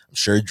saying? I'm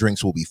sure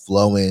drinks will be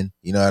flowing.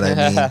 You know what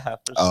I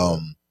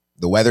mean?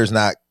 The weather's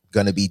not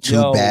going to be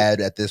too bad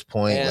at this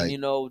point.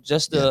 And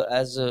just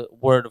as a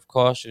word of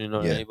caution,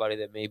 anybody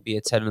that may be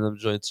attending them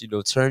joints,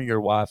 turn your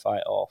Wi-Fi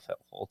off at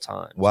all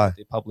times. Why?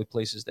 The public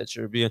places that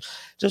you're being,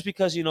 just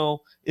because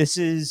this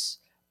is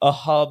a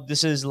hub.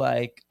 This is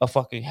like a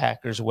fucking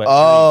hacker's wet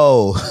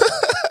dream.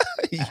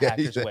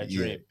 Hacker's wet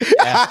dream.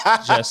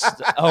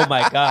 Just oh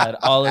my god,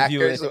 all of you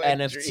with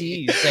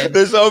NFTs. And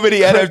there's so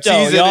many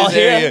NFTs in this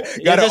area.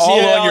 Got it all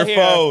on your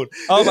phone.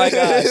 Oh my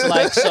god, it's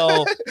like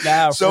so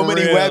now. So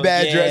many web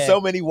addresses,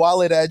 so many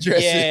wallet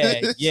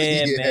addresses.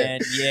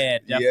 Man.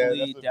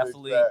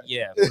 Definitely.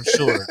 Yeah, for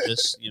sure.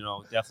 Just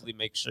definitely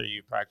make sure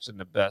you're practicing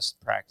the best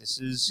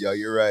practices. Yo,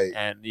 you're right.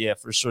 And yeah,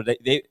 for sure.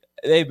 They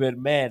they've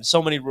been, man,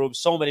 so many rooms,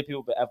 so many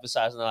people been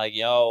emphasizing, like,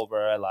 yo,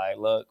 bro, like,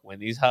 look, when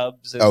these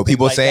hubs. And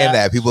people like saying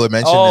that. People are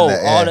mentioning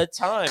that all the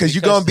time. Because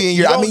you're gonna be in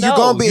your. I mean, you're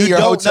gonna be in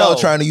your hotel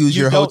trying to use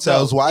your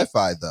hotel's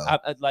Wi-Fi though.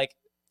 Like.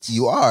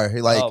 You are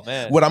like, oh,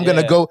 man. What I'm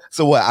gonna go.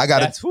 So what? I'm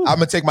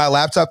gonna take my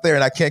laptop there,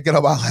 and I can't get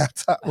on my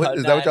laptop.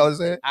 Is that what y'all are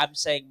saying? I'm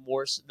saying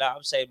more.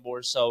 I'm saying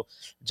more so.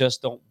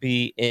 Just don't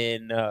be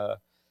in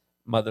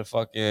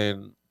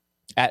motherfucking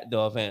at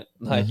the event.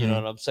 Like you know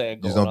what I'm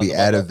saying. Just don't be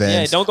at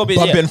events. Yeah, don't go be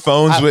bumping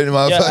phones with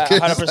motherfuckers.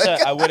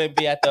 100%. I wouldn't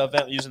be at the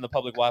event using the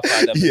public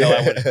Wi-Fi. No,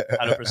 I wouldn't.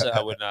 100%.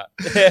 I would not.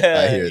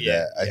 I hear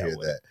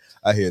that.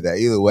 I hear that.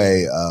 Either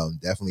way,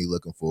 definitely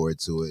looking forward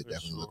to it.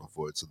 Definitely looking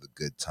forward to the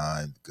good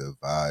time, good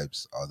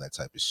vibes, all that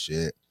type of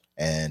shit.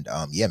 And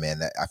yeah,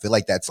 man, I feel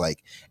like that's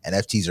like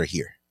NFTs are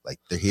here. Like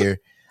they're here.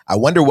 I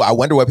wonder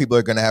what people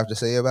are gonna have to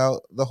say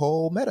about the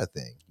whole meta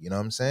thing. You know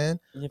what I'm saying?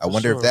 Yeah, I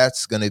wonder if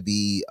that's gonna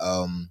be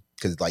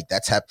because like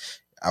that's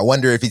I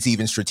wonder if it's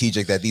even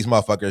strategic that these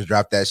motherfuckers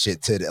drop that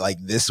shit to like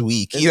this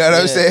week. You know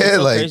what I'm saying? It's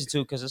so like crazy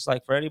too, because it's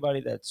like for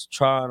anybody that's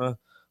trying to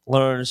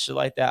learn shit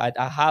like that,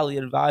 I highly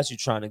advise you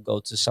trying to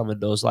go to some of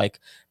those like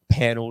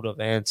paneled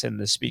events and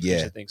the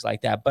speakers and things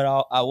like that.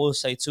 But I will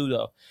say too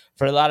though,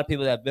 for a lot of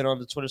people that have been on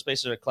the Twitter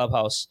Spaces or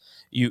Clubhouse,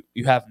 you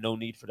have no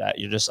need for that.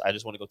 I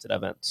just want to go to the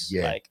events.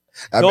 Yeah. Like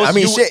I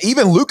mean, shit.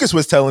 Even Lucas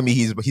was telling me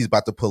he's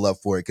about to pull up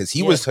for it because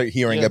he was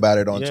hearing about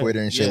it on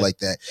Twitter and shit like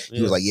that.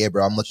 He was like, "Yeah,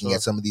 bro, I'm looking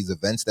at some of these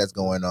events that's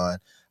going on.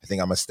 I think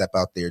I'm gonna step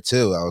out there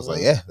too." I was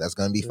like, "Yeah, that's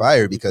gonna be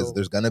fire because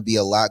there's gonna be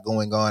a lot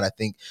going on. I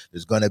think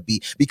there's gonna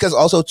be because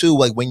also too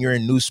like when you're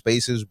in new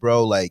spaces,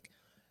 bro. Like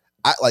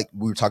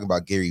we were talking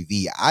about Gary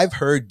Vee. I've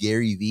heard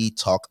Gary Vee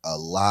talk a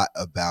lot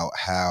about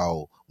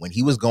how when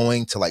he was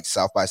going to like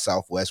South by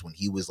Southwest when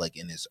he was like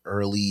in his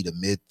early to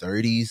mid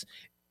 30s,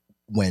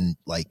 when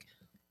like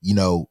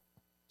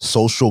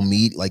social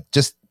media like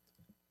just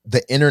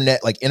the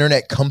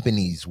internet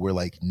companies were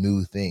like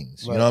new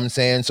things. You know what I'm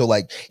saying? So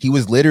like he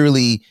was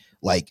literally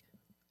like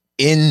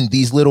in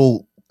these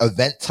little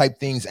event type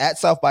things at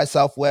South by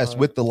Southwest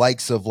with the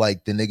likes of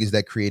like the niggas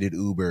that created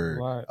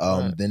Uber,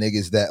 the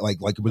niggas that like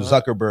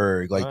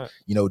Zuckerberg,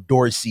 like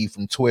Dorsey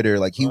from Twitter,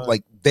 like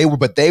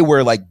they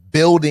were like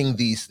building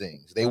these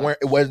things. They weren't.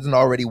 It wasn't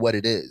already what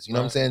it is. You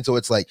know what I'm saying? So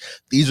it's like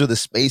these are the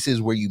spaces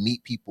where you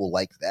meet people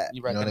like that.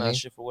 You recognize know what I mean?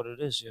 shit for what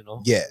it is.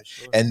 Yeah,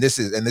 sure. and this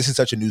is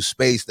such a new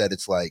space that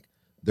it's like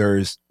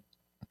there's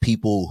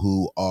people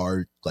who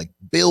are like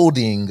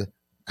building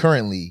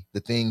currently the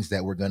things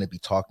that we're going to be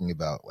talking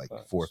about like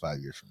 4 or 5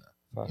 years from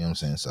now. You know what I'm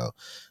saying? So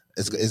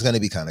it's going to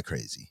be kind of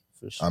crazy.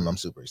 Sure. I'm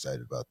super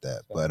excited about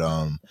that. But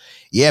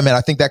yeah, man,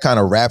 I think that kind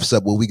of wraps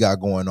up what we got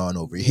going on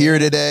over here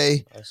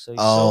today.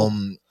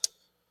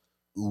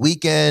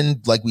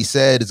 Weekend, like we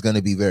said, is going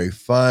to be very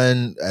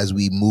fun as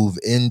we move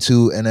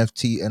into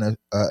NFT and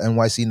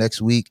NYC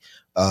next week.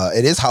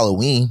 It is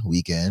Halloween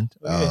weekend.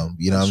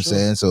 You know what I'm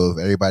saying? So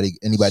if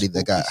anybody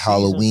that got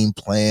Halloween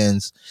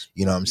plans,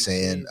 you know what I'm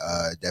saying,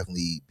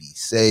 definitely be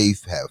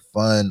safe, have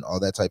fun, all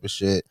that type of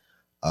shit.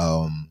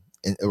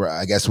 And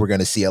I guess we're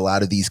gonna see a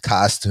lot of these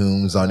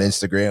costumes on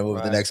Instagram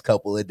over the next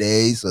couple of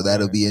days. So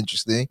that'll be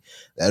interesting.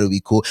 That'll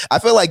be cool. I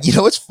feel like,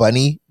 what's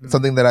funny?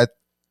 Something that I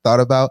thought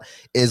about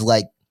is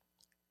like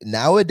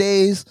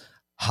nowadays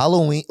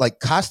Halloween, like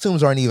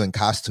costumes aren't even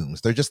costumes.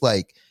 They're just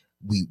like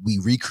we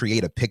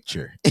recreate a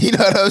picture. You know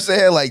what I'm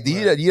saying? Like, do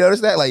you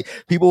notice that? Like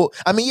people,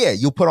 I mean, yeah,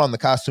 you'll put on the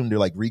costume to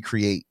like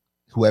recreate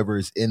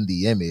whoever's in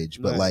the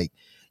image, but like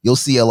you'll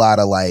see a lot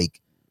of like,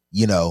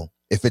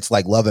 if it's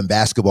like Love and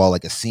Basketball,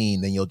 like a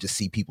scene, then you'll just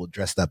see people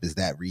dressed up as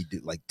that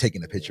like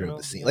taking a picture of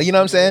the scene. Like, you know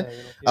what I'm saying?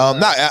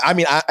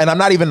 And I'm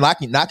not even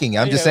knocking it.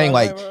 I'm just saying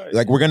like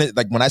we're going to,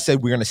 like when I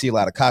said we're going to see a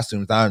lot of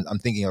costumes, I'm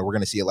thinking we're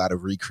going to see a lot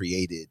of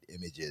recreated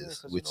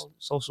images, which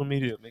social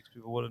media makes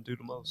people want to do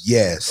the most.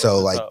 Yeah. So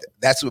like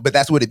that's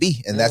what it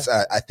be. And that's,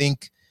 I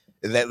think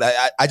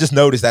that I just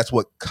noticed that's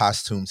what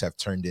costumes have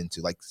turned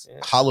into. Like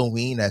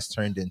Halloween has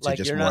turned into like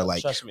just more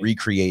like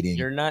recreating.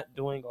 You're not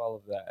doing all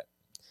of that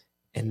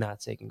and not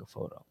taking a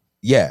photo.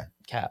 Yeah.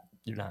 Cap.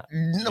 You're not.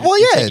 Well,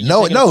 yeah.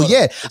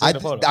 Yeah.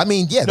 I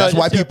mean, yeah, that's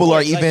why people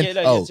are even.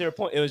 To your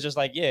point, it was just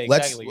like, yeah,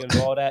 exactly. You're gonna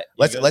do all that.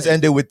 Let's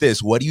end it with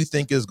this. What do you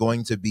think is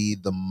going to be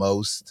the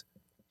most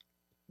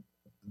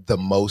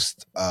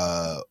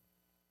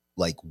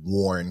like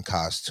worn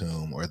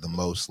costume or the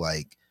most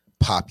like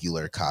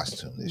popular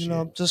costume this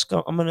year?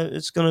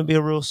 It's gonna be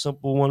a real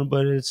simple one,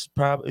 but it's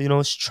probably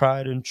it's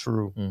tried and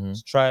true.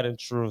 It's tried and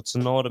true. It's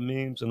in all the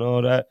memes and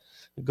all that.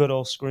 Good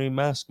old Scream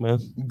mask, man.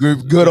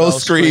 Good old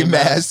Scream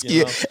mask.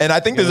 Yeah. And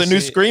I think there's a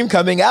new Scream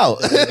coming out.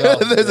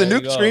 There's a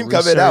new Scream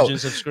coming out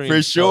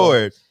for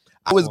sure.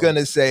 I was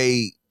gonna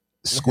say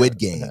Squid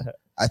Game.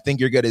 I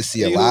think you're gonna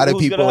see a lot of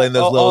people in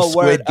those little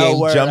Squid Game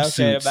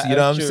jumpsuits. You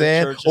know what I'm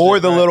saying? Or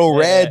the little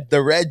red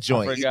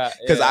joint.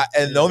 Because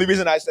the only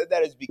reason I said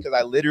that is because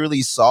I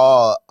literally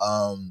saw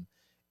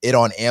it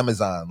on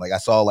Amazon. Like I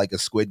saw like a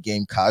Squid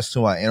Game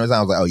costume on Amazon.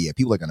 I was like, oh yeah,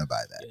 people are gonna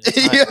buy that.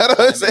 You know what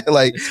I'm saying?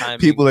 Like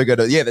people are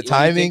gonna, the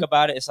timing. Think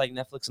about it, it's like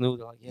Netflix news.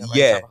 They're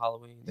like,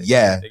 Halloween.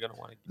 They're gonna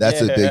want to.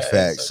 That's a big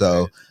fact.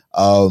 So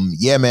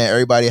Yeah, man,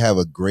 everybody have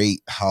a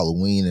great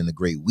Halloween and a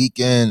great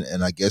weekend.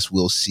 And I guess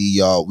we'll see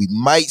y'all. We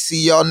might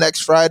see y'all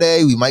next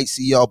Friday. We might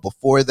see y'all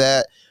before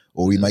that.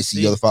 Or we might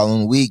see you the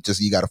following week.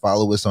 Just you got to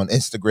follow us on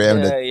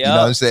Instagram. You know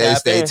what I'm saying?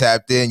 Stay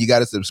tapped in. You got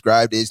to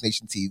subscribe to It's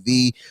Nation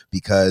TV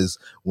because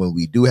when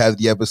we do have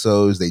the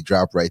episodes, they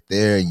drop right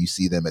there and you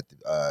see them at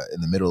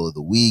in the middle of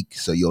the week.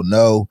 So you'll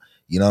know,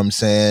 you know what I'm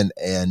saying?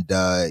 And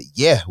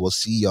yeah, we'll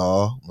see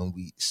y'all when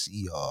we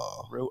see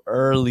y'all. Real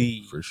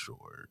early. For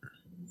sure.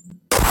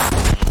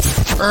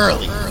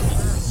 Early.